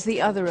accuses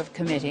the other of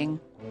committing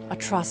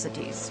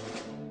atrocities.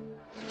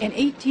 In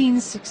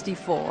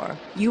 1864,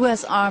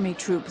 U.S. Army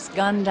troops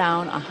gunned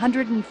down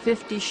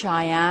 150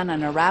 Cheyenne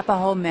and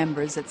Arapaho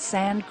members at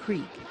Sand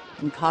Creek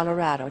in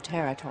Colorado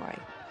Territory.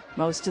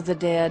 Most of the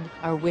dead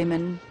are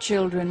women,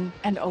 children,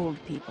 and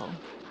old people.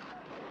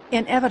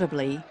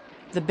 Inevitably,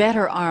 the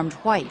better armed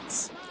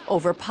whites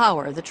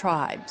overpower the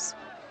tribes.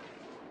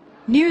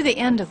 Near the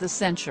end of the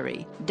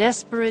century,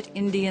 desperate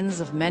Indians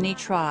of many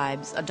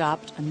tribes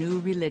adopt a new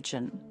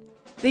religion.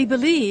 They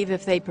believe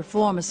if they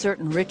perform a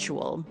certain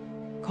ritual,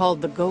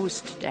 called the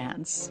ghost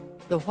dance,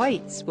 the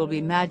whites will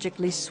be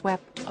magically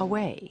swept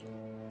away.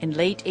 In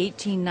late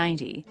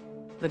 1890,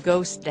 the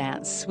ghost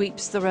dance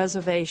sweeps the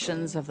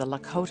reservations of the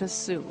Lakota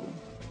Sioux.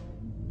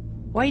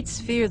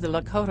 Whites fear the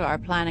Lakota are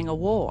planning a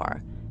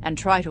war and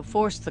try to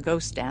force the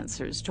ghost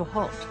dancers to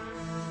halt.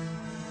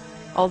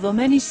 Although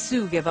many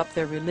Sioux give up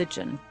their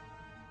religion,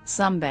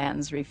 some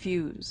bands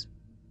refuse.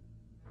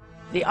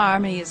 The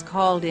army is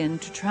called in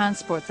to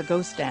transport the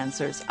ghost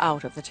dancers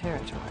out of the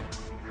territory.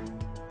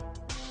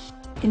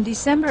 In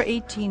December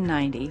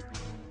 1890,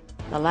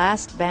 the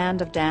last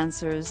band of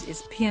dancers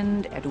is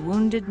pinned at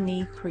Wounded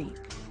Knee Creek.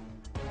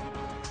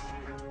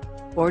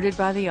 Ordered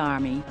by the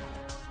army,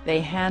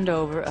 they hand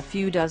over a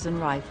few dozen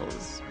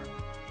rifles.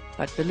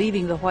 But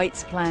believing the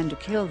whites plan to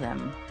kill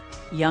them,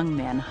 young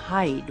men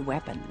hide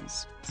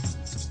weapons.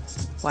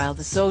 While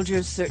the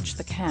soldiers search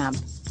the camp,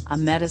 a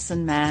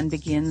medicine man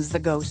begins the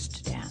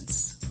ghost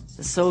dance.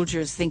 The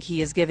soldiers think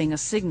he is giving a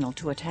signal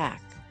to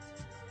attack.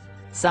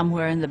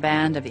 Somewhere in the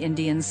band of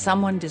Indians,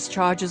 someone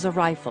discharges a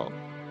rifle.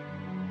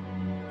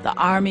 The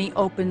army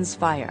opens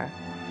fire.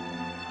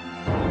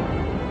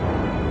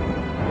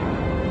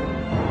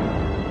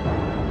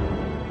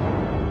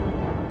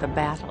 The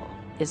battle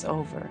is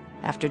over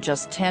after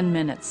just 10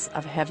 minutes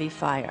of heavy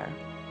fire.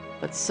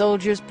 But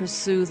soldiers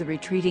pursue the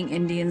retreating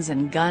Indians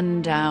and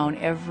gun down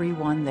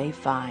everyone they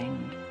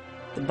find.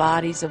 The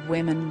bodies of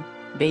women,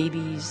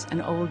 babies,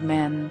 and old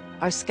men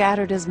are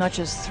scattered as much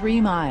as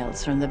 3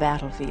 miles from the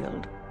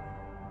battlefield.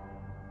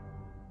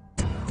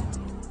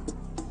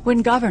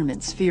 When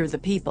governments fear the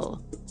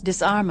people,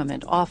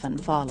 disarmament often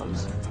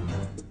follows.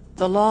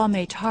 The law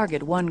may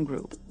target one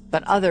group,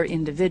 but other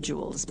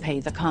individuals pay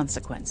the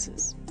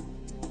consequences.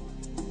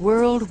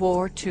 World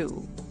War II.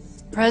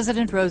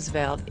 President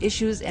Roosevelt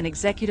issues an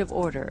executive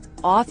order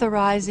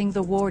authorizing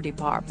the War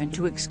Department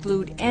to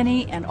exclude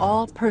any and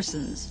all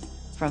persons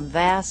from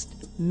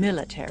vast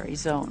military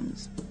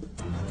zones.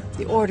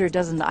 The order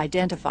doesn't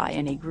identify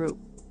any group,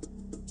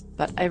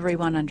 but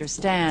everyone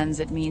understands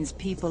it means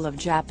people of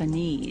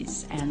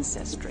Japanese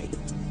ancestry.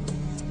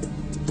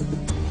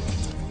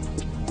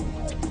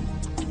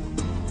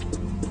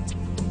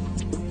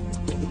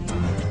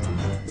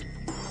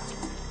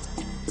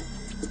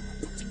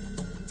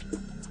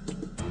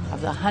 Of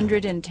the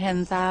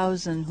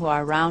 110,000 who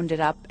are rounded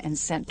up and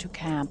sent to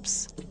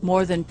camps,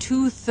 more than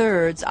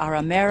 2/3 are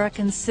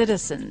American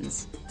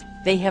citizens.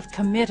 They have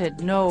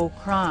committed no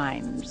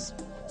crimes.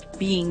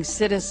 Being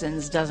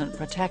citizens doesn't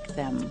protect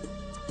them.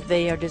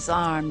 They are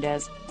disarmed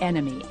as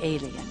enemy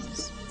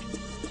aliens.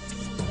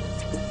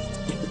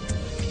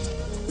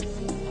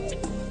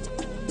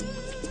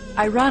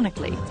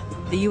 Ironically,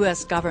 the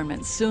U.S.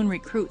 government soon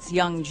recruits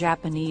young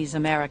Japanese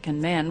American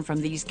men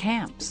from these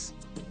camps.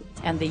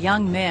 And the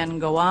young men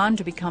go on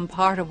to become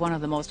part of one of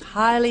the most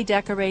highly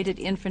decorated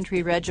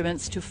infantry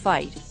regiments to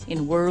fight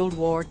in World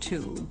War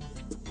II.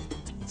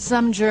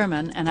 Some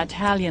German and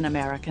Italian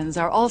Americans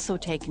are also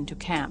taken to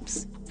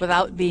camps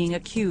without being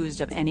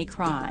accused of any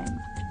crime.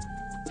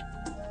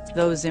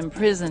 Those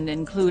imprisoned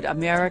include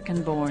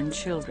American-born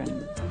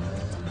children.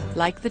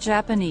 Like the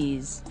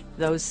Japanese,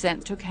 those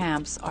sent to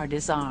camps are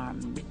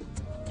disarmed.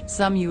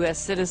 Some U.S.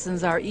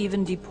 citizens are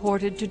even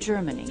deported to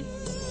Germany.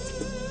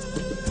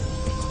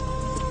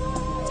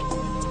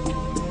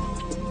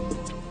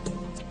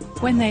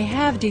 When they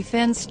have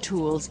defense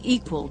tools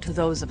equal to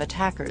those of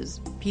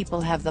attackers,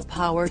 people have the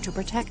power to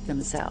protect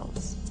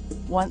themselves.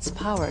 Once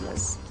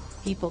powerless,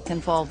 people can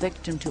fall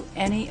victim to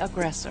any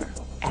aggressor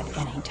at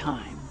any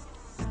time.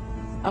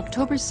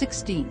 October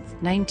 16,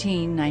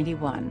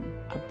 1991,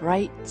 a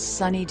bright,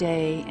 sunny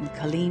day in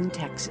Killeen,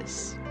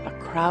 Texas, a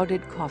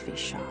crowded coffee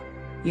shop.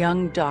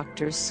 Young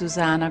doctor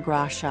Susanna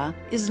Gracia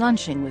is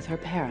lunching with her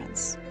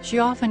parents. She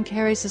often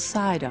carries a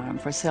sidearm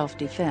for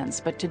self-defense,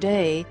 but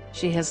today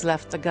she has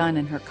left the gun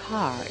in her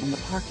car in the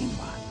parking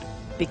lot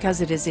because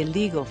it is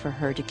illegal for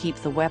her to keep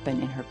the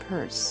weapon in her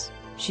purse.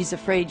 She's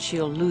afraid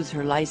she'll lose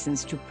her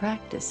license to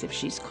practice if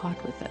she's caught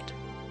with it.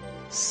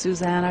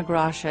 Susanna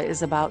Gracia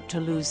is about to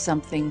lose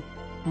something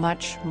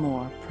much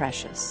more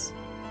precious.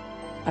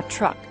 A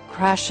truck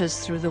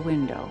crashes through the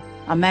window.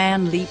 A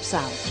man leaps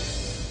out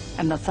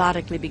and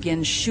methodically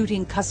begins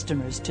shooting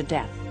customers to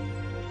death.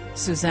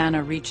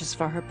 Susanna reaches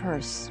for her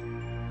purse.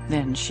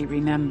 Then she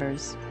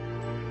remembers.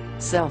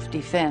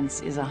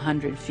 Self-defense is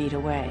 100 feet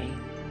away,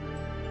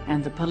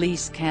 and the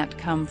police can't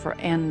come for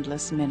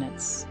endless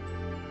minutes.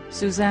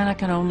 Susanna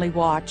can only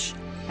watch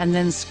and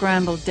then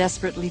scramble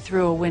desperately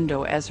through a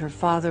window as her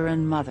father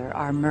and mother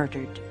are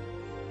murdered.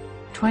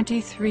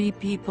 23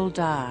 people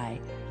die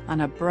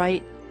on a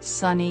bright,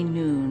 sunny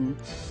noon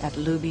at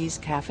Luby's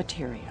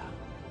cafeteria.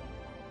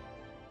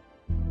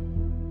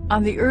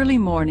 On the early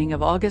morning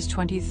of August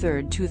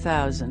 23,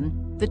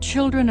 2000, the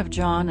children of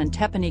John and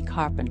Teppany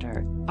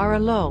Carpenter are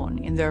alone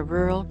in their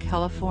rural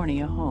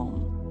California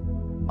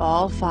home.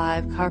 All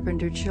 5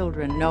 Carpenter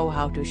children know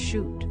how to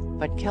shoot,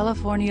 but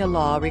California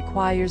law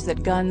requires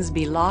that guns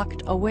be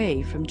locked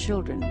away from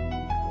children.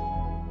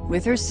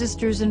 With her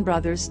sisters and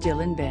brothers still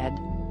in bed,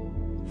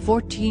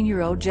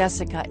 14-year-old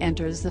Jessica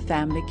enters the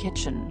family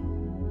kitchen,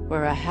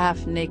 where a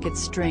half-naked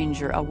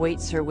stranger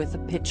awaits her with a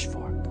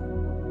pitchfork.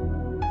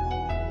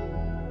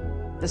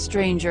 The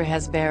stranger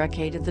has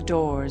barricaded the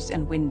doors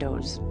and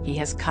windows. He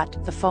has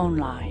cut the phone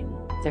line.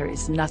 There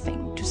is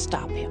nothing to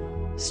stop him.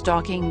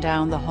 Stalking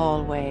down the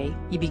hallway,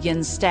 he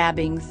begins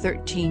stabbing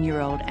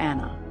 13-year-old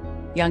Anna.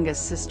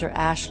 Youngest sister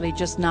Ashley,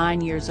 just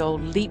 9 years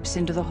old, leaps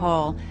into the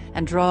hall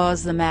and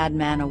draws the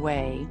madman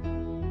away.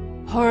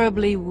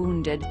 Horribly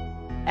wounded,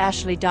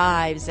 Ashley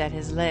dives at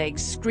his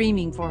legs,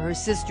 screaming for her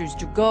sisters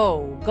to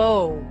go,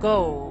 go,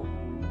 go.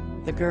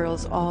 The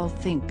girls all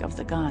think of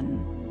the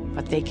gun,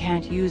 but they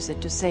can't use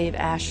it to save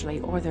Ashley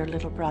or their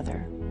little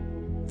brother.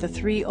 The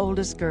 3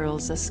 oldest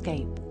girls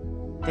escape.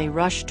 They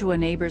rush to a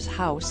neighbor's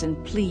house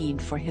and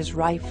plead for his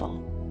rifle,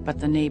 but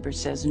the neighbor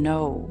says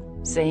no,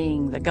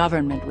 saying the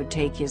government would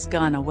take his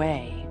gun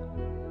away.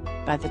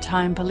 By the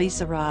time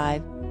police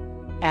arrive,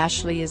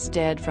 Ashley is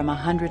dead from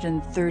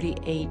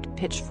 138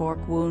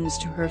 pitchfork wounds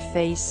to her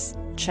face,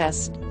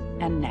 chest,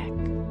 and neck.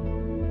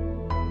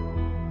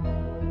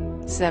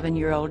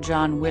 7-year-old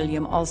John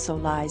William also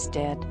lies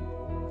dead,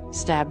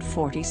 stabbed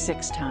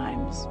 46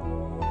 times.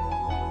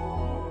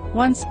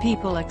 Once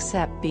people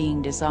accept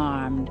being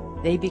disarmed,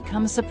 they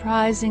become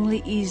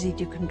surprisingly easy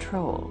to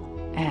control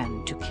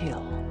and to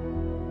kill.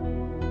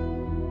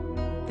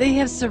 They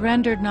have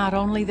surrendered not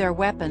only their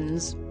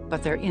weapons,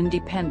 but their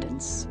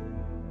independence.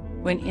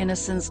 When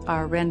innocents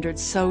are rendered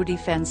so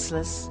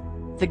defenseless,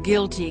 the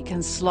guilty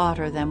can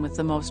slaughter them with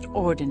the most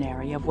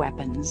ordinary of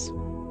weapons.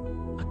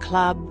 A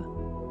club,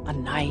 a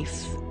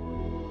knife,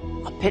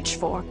 a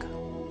pitchfork,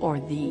 or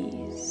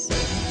these.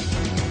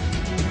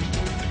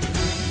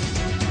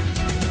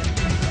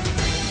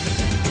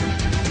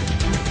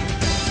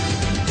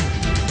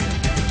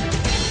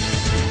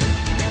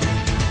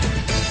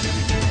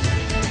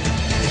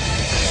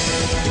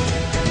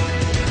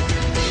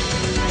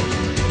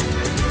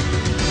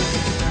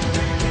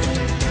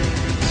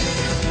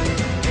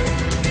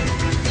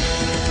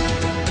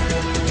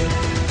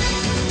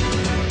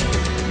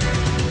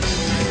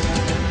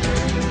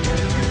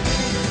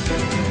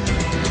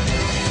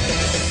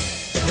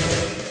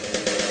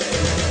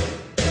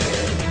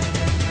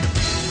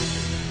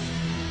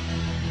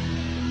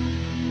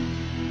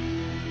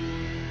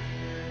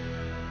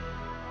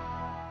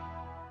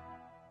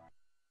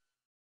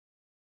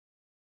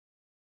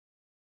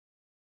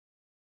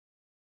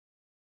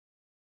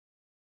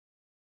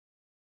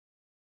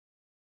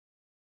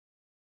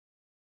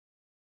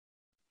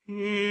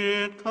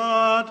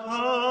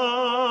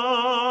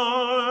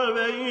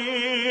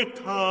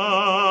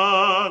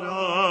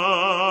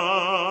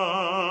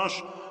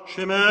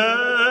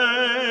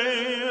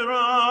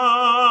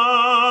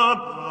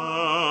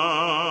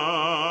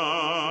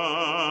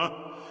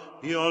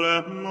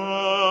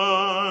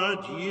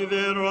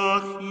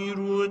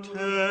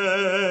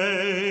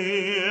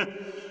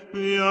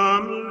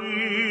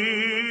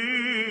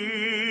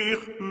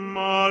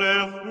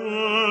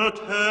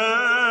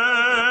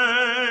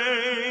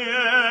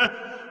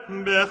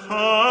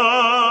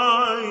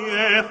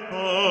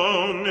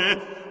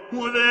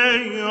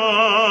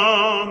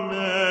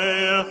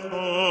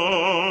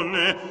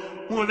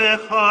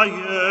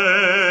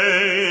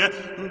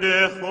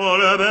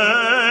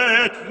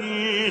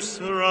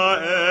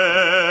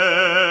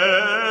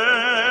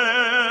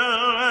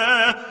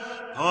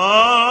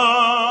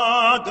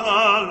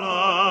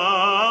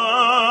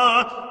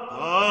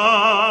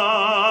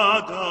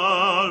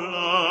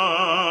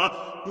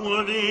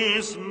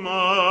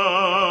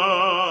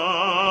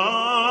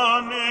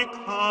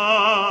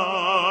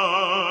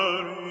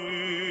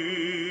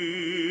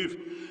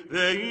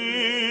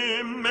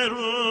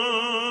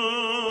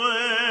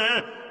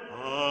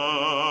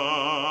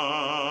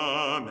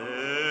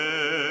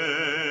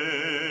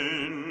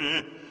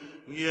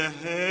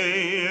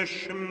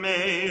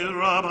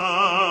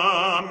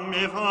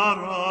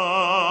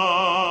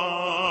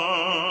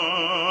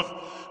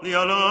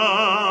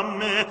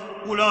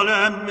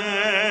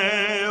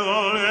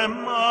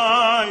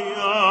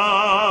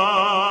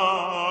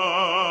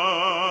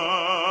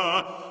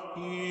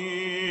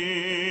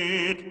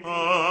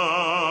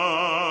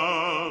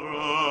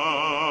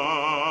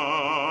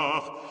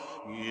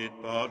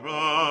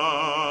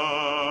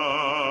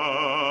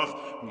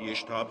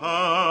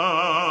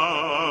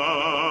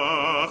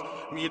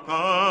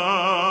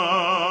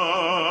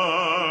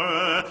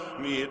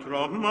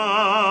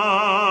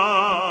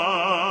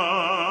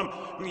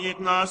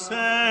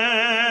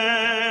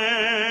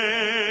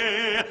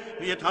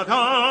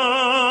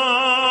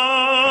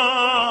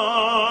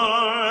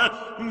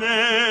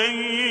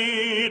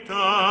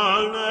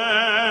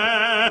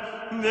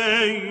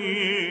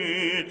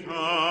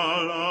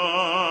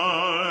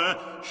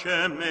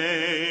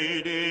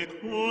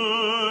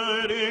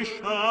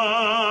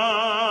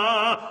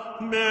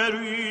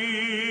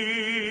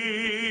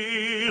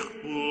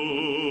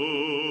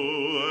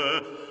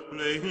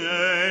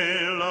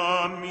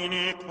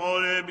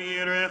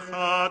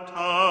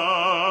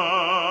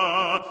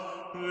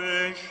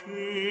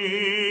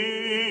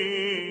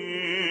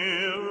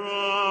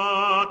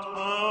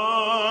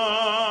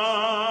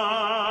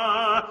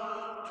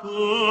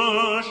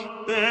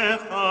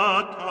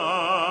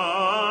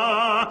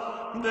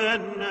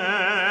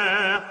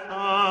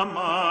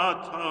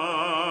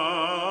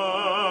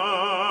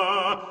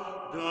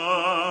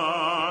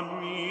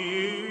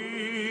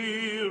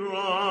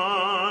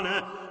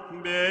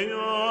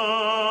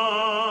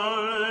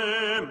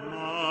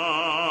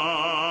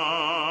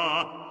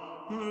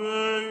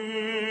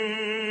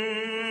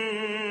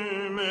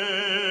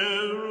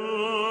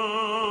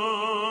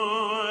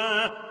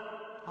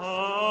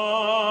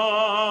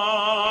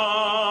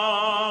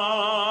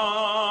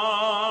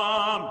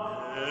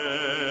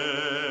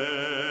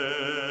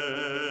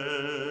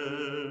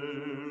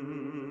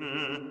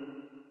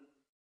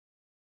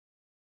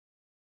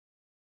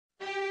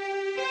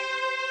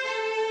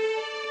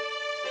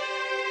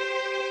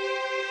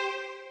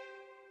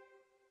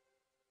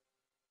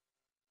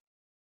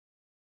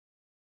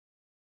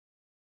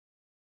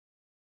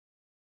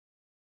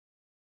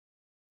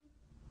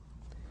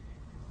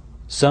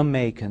 Some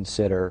may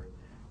consider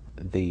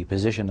the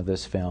position of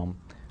this film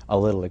a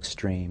little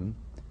extreme.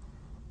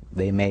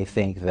 They may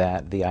think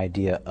that the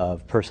idea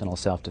of personal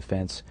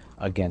self-defense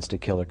against a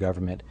killer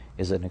government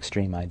is an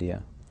extreme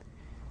idea.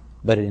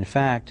 But in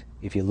fact,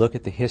 if you look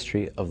at the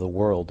history of the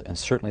world, and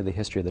certainly the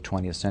history of the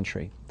 20th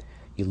century,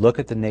 you look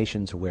at the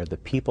nations where the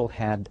people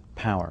had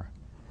power,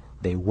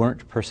 they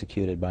weren't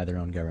persecuted by their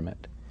own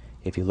government.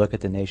 If you look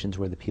at the nations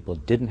where the people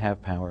didn't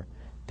have power,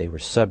 they were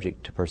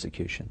subject to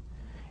persecution.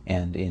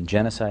 And in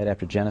genocide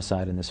after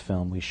genocide in this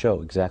film, we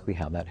show exactly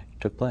how that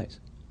took place.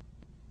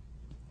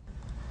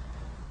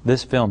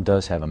 This film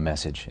does have a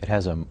message. It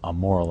has a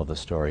moral of the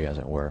story, as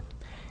it were.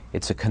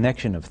 It's a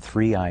connection of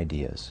three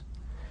ideas: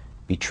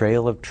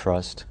 betrayal of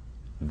trust,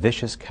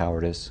 vicious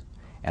cowardice,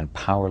 and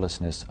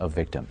powerlessness of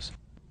victims.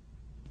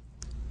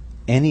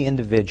 Any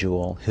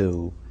individual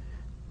who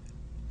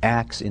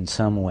acts in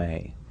some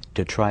way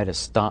to try to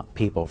stop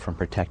people from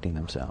protecting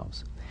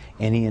themselves,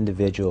 any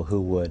individual who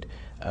would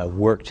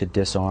work to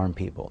disarm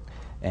people,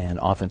 and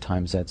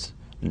oftentimes that's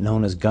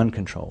known as gun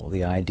control,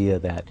 the idea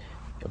that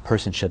a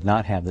person should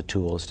not have the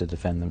tools to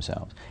defend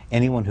themselves.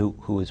 Anyone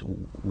who is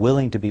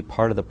willing to be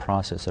part of the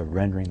process of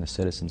rendering the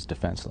citizens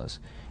defenseless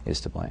is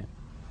to blame.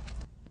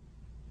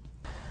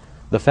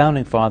 The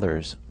Founding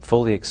Fathers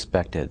fully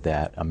expected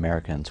that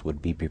Americans would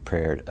be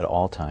prepared at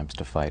all times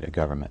to fight a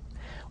government.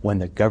 When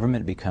the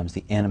government becomes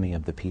the enemy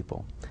of the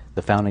people,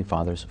 the Founding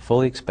Fathers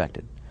fully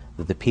expected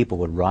that the people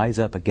would rise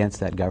up against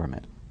that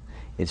government.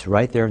 It's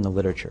right there in the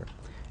literature.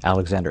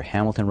 Alexander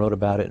Hamilton wrote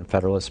about it in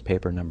Federalist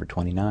Paper number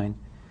 29.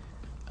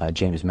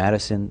 James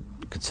Madison,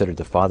 considered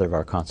the father of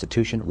our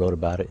Constitution, wrote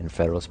about it in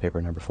Federalist Paper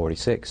number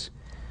 46.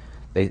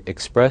 They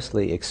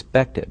expressly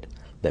expected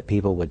that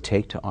people would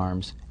take to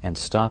arms and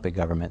stop a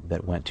government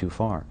that went too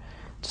far.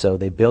 So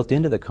they built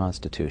into the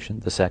Constitution,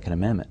 the Second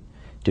Amendment,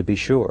 to be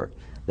sure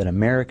that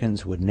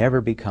Americans would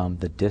never become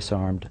the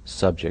disarmed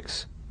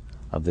subjects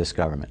of this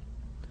government,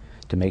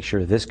 to make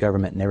sure this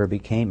government never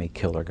became a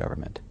killer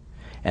government,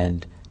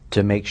 and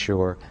to make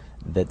sure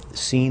that the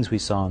scenes we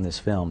saw in this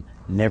film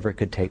never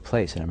could take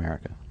place in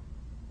America.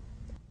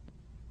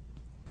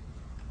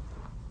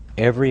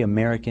 Every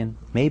American,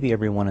 maybe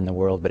everyone in the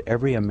world, but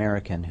every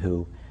American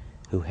who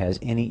has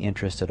any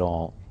interest at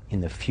all in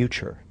the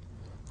future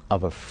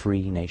of a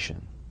free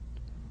nation,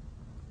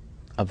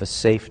 of a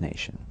safe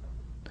nation,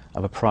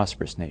 of a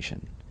prosperous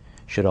nation,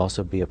 should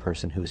also be a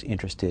person who is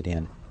interested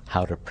in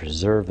how to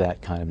preserve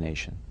that kind of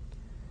nation.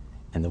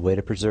 And the way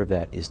to preserve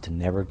that is to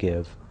never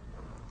give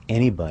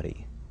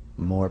anybody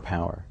more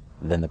power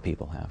than the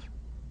people have.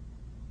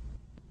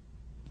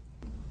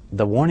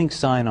 The warning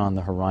sign on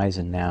the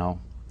horizon now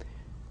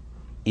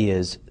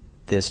is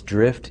this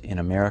drift in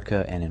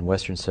America and in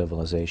Western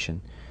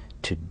civilization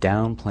to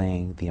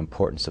downplaying the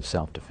importance of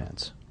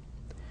self-defense,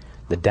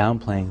 the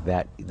downplaying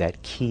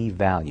that key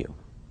value.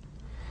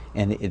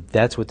 And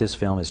that's what this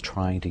film is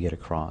trying to get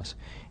across,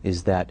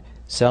 is that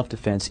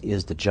self-defense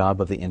is the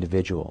job of the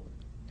individual.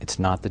 It's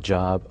not the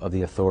job of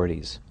the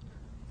authorities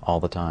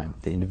all the time.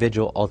 The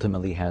individual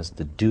ultimately has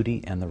the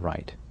duty and the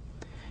right.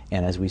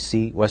 And as we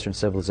see Western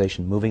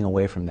civilization moving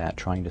away from that,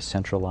 trying to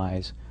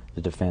centralize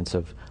the defense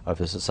of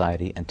the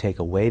society and take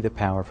away the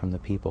power from the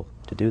people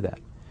to do that,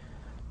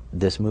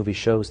 this movie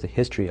shows the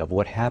history of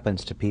what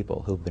happens to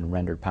people who've been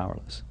rendered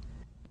powerless.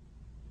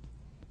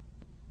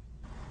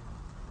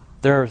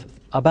 There are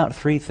about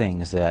three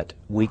things that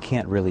we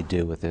can't really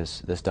do with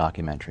this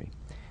documentary.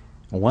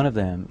 One of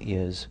them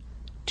is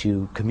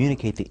to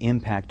communicate the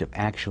impact of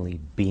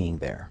actually being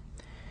there.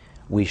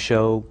 We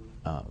show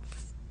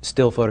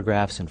still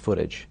photographs and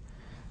footage,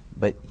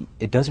 but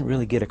it doesn't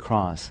really get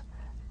across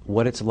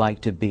what it's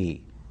like to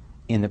be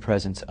in the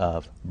presence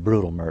of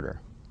brutal murder,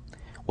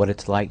 what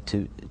it's like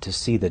to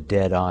see the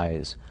dead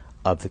eyes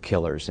of the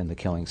killers in the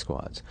killing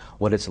squads,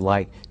 what it's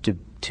like to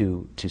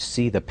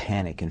see the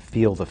panic and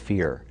feel the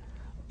fear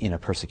in a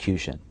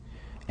persecution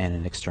and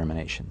an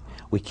extermination.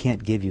 We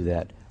can't give you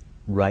that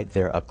right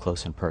there up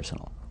close and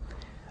personal.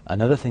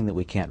 Another thing that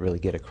we can't really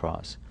get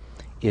across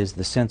is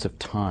the sense of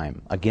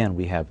time. Again,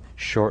 we have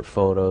short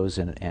photos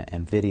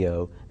and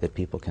video that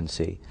people can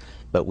see,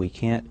 but we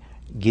can't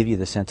give you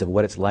the sense of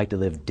what it's like to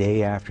live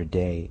day after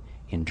day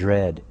in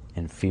dread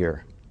and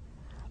fear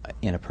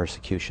in a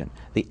persecution,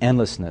 the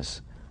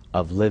endlessness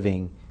of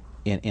living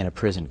in a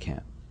prison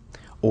camp,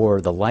 or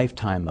the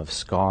lifetime of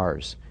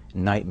scars,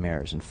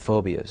 nightmares, and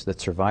phobias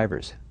that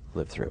survivors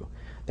live through.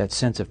 That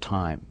sense of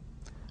time,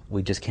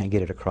 we just can't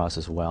get it across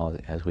as well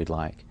as we'd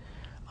like.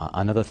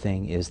 Another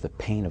thing is the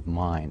pain of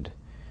mind,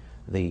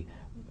 the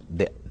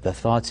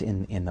thoughts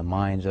in the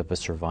mind of a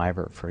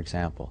survivor, for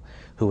example,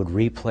 who would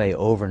replay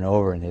over and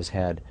over in his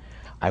head,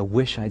 I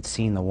wish I'd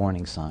seen the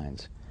warning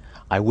signs.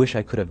 I wish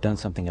I could have done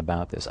something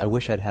about this. I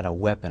wish I'd had a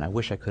weapon. I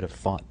wish I could have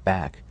fought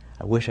back.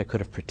 I wish I could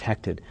have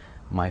protected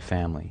my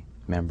family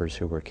members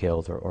who were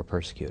killed or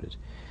persecuted.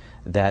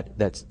 That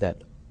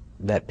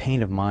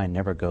pain of mind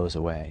never goes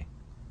away.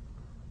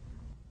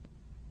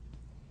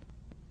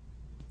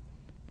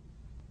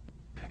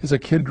 As a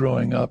kid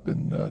growing up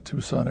in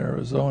Tucson,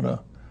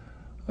 Arizona,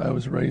 I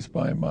was raised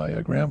by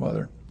my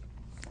grandmother.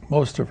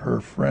 Most of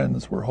her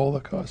friends were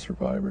Holocaust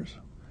survivors.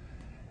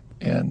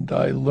 And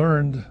I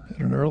learned at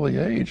an early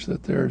age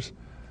that there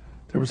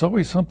was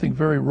always something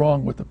very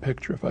wrong with the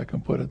picture, if I can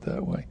put it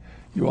that way.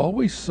 you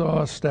always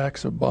saw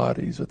stacks of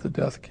bodies at the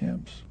death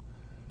camps,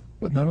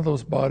 but none of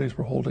those bodies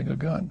were holding a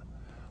gun.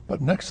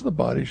 But next to the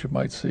bodies, you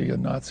might see a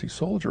Nazi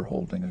soldier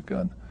holding a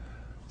gun.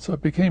 So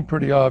it became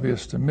pretty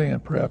obvious to me,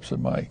 and perhaps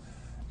in my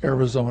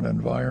Arizona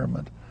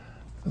environment,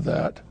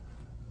 that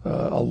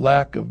a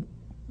lack of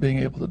being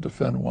able to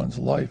defend one's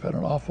life had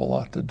an awful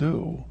lot to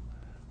do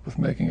with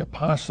making it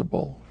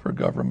possible for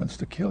governments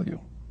to kill you.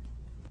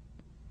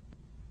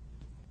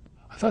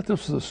 I thought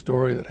this was a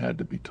story that had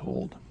to be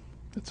told.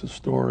 It's a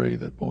story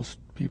that most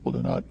people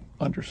do not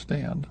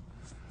understand.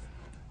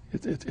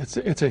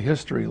 It's a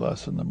history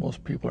lesson that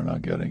most people are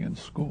not getting in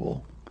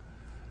school.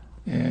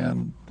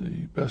 And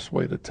the best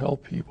way to tell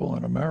people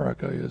in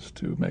America is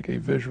to make a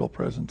visual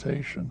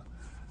presentation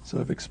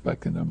instead of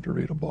expecting them to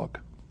read a book.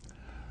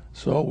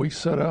 So we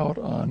set out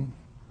on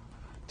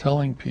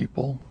telling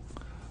people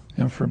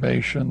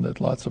information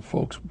that lots of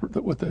folks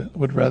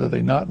would rather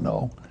they not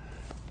know.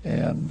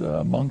 And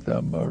among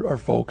them are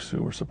folks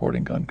who are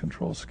supporting gun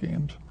control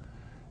schemes.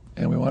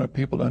 And we wanted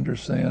people to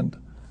understand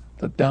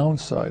the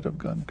downside of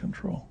gun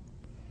control,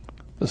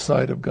 the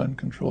side of gun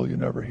control you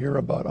never hear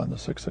about on the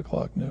 6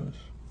 o'clock news.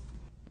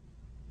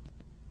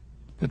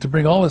 And to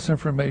bring all this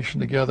information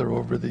together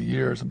over the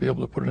years and be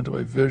able to put it into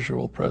a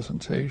visual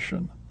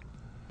presentation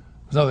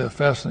was not only a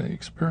fascinating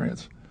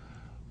experience,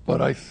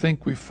 but I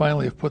think we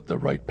finally have put the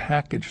right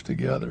package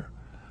together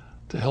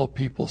to help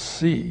people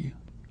see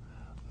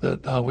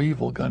that how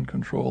evil gun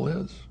control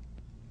is.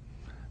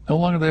 No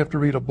longer do they have to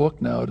read a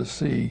book now to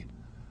see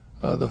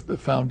the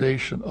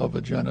foundation of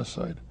a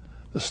genocide,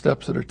 the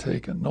steps that are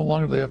taken. No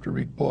longer do they have to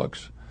read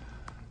books,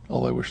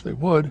 although I wish they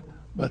would,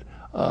 but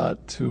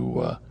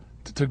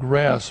to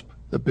grasp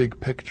the big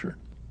picture.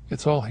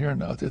 It's all here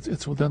now.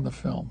 It's within the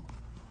film.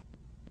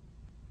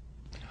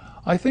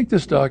 I think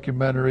this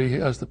documentary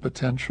has the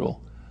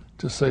potential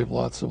to save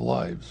lots of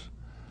lives.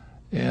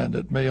 And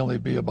it may only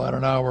be about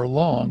an hour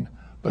long,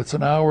 but it's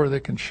an hour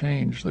that can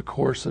change the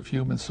course of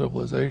human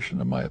civilization,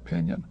 in my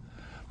opinion.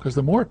 Because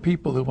the more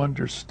people who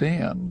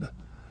understand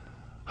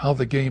how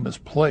the game is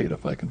played,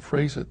 if I can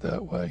phrase it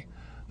that way,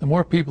 the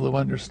more people who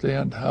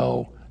understand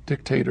how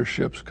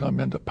dictatorships come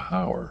into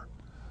power,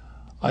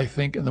 I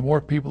think, and the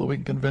more people that we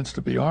can convince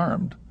to be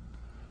armed,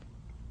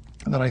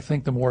 and then I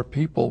think the more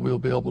people we'll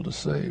be able to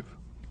save.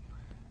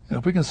 And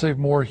if we can save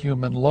more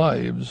human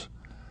lives,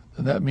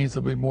 then that means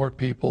there'll be more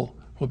people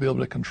who will be able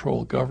to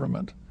control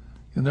government.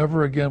 And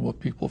never again will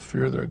people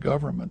fear their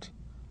government.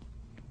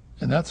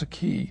 And that's a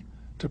key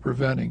to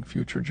preventing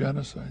future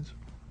genocides.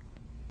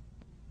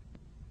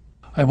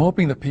 I'm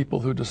hoping the people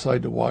who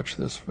decide to watch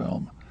this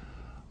film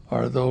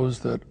are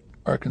those that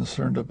are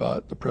concerned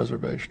about the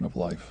preservation of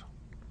life.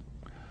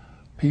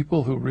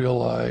 People who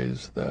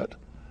realize that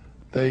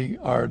they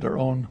are their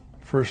own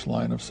first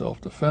line of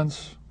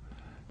self-defense,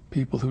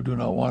 people who do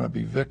not want to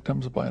be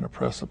victims by an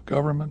oppressive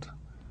government,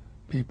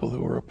 people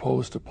who are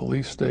opposed to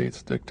police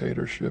states,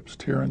 dictatorships,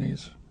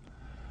 tyrannies,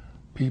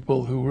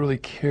 people who really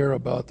care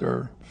about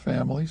their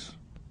families.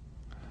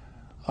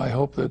 I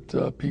hope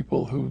that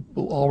people who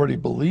already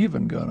believe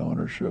in gun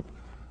ownership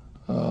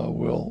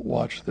will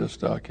watch this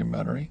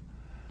documentary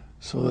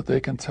so that they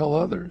can tell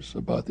others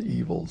about the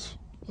evils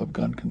of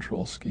gun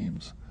control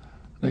schemes.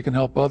 They can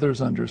help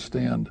others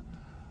understand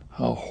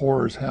how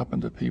horrors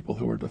happen to people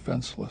who are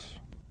defenseless.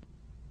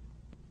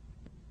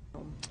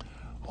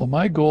 Well,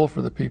 my goal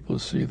for the people who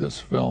see this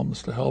film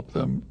is to help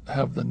them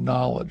have the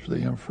knowledge, the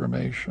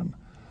information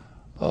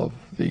of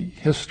the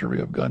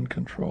history of gun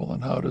control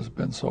and how it has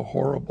been so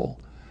horrible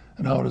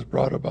and how it has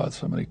brought about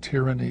so many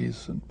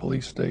tyrannies and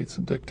police states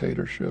and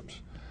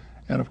dictatorships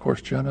and, of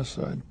course,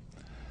 genocide.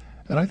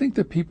 And I think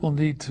that people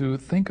need to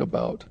think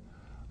about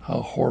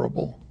how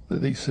horrible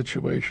these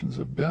situations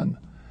have been.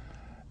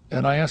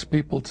 And I ask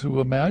people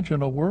to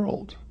imagine a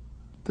world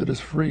that is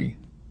free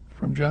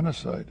from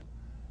genocide.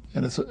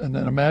 And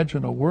then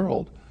imagine a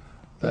world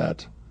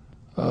that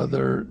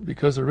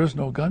because there is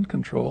no gun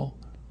control,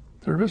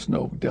 there is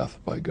no death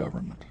by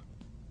government.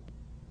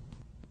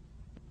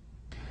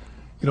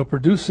 You know,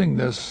 producing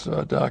this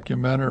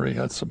documentary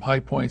had some high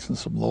points and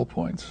some low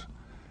points.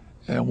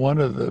 And one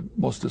of the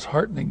most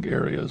disheartening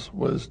areas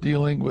was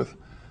dealing with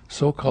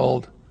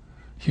so-called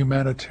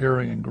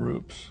humanitarian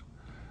groups.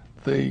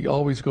 They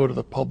always go to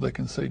the public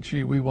and say,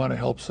 gee, we want to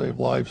help save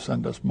lives,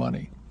 send us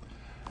money.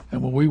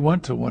 And when we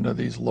went to one of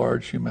these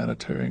large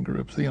humanitarian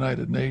groups, the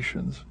United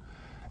Nations,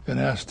 and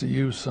asked to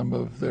use some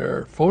of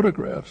their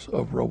photographs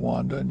of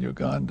Rwanda and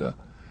Uganda,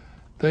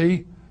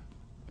 they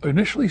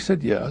initially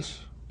said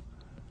yes,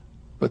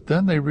 but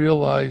then they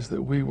realized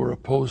that we were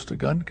opposed to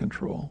gun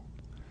control,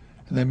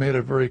 and they made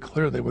it very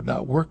clear they would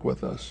not work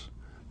with us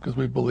because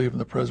we believe in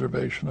the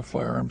preservation of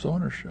firearms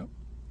ownership.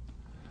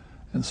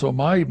 And so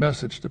my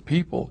message to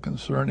people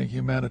concerning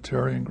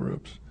humanitarian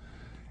groups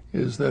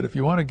is that if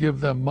you want to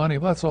give them money,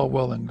 well, that's all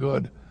well and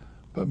good,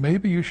 but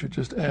maybe you should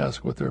just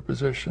ask what their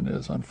position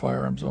is on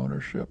firearms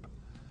ownership,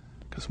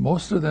 because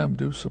most of them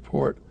do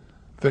support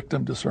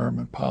victim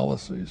disarmament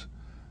policies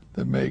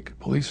that make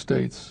police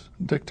states,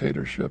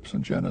 dictatorships,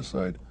 and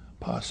genocide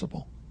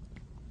possible.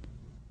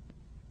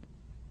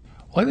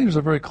 Well, I think there's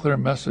a very clear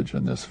message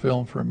in this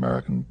film for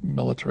American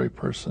military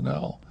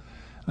personnel.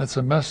 And it's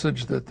a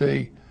message that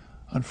they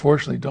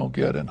unfortunately don't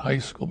get in high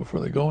school before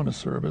they go into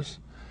service.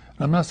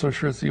 And I'm not so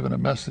sure it's even a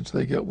message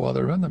they get while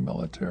they're in the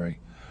military.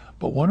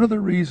 But one of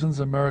the reasons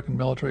American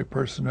military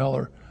personnel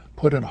are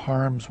put in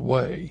harm's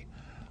way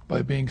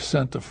by being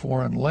sent to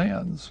foreign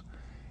lands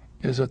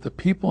is that the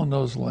people in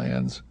those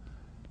lands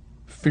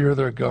fear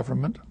their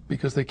government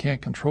because they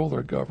can't control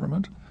their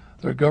government.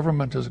 Their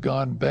government has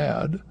gone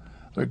bad.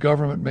 Their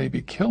government may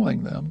be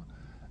killing them.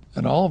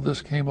 And all of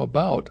this came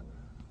about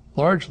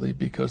largely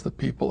because the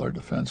people are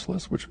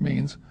defenseless, which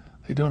means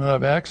they don't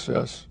have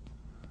access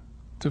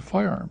to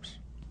firearms.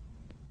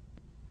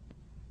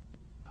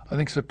 I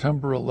think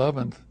September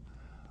 11th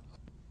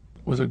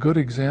was a good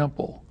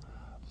example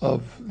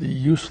of the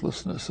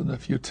uselessness and the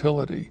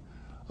futility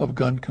of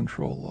gun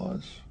control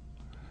laws.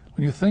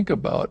 When you think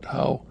about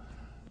how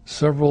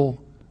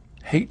several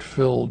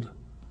hate-filled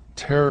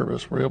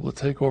terrorists were able to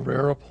take over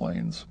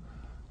airplanes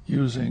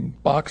using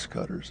box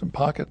cutters and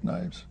pocket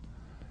knives,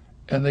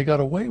 and they got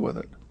away with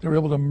it. They were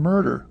able to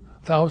murder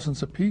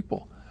thousands of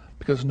people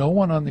because no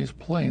one on these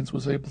planes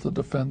was able to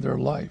defend their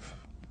life.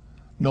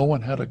 No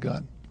one had a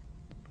gun.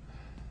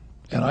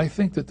 And I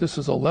think that this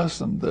is a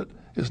lesson that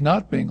is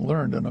not being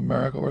learned in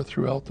America or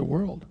throughout the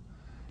world.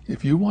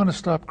 If you want to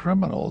stop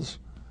criminals,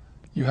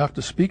 you have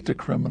to speak to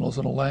criminals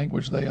in a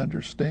language they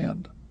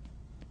understand.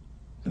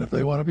 And if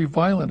they want to be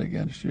violent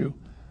against you,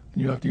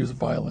 then you have to use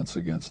violence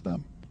against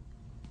them.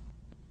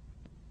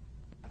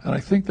 And I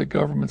think that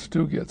governments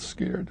do get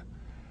scared.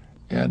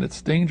 And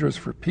it's dangerous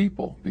for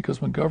people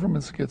because when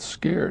governments get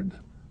scared,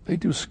 they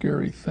do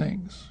scary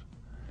things.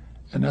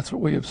 And that's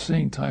what we have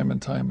seen time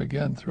and time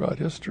again throughout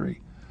history.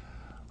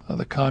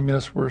 The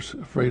communists were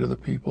afraid of the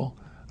people.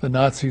 The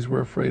Nazis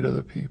were afraid of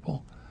the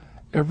people.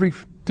 Every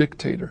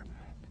dictator,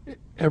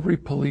 every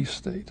police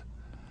state,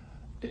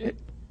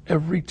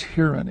 every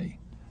tyranny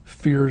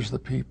fears the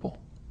people.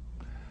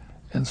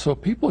 And so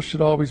people should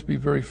always be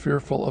very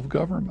fearful of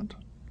government.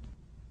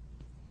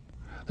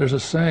 There's a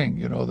saying,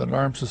 you know, that an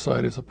armed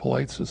society is a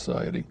polite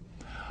society.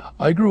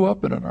 I grew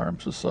up in an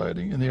armed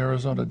society in the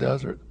Arizona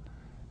desert,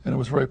 and it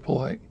was very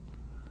polite.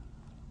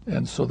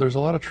 And so there's a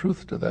lot of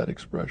truth to that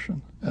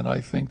expression. And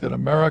I think that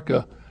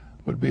America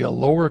would be a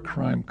lower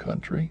crime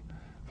country,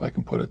 if I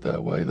can put it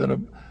that way, that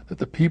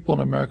the people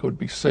in America would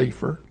be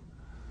safer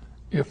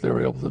if they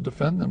were able to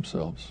defend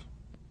themselves.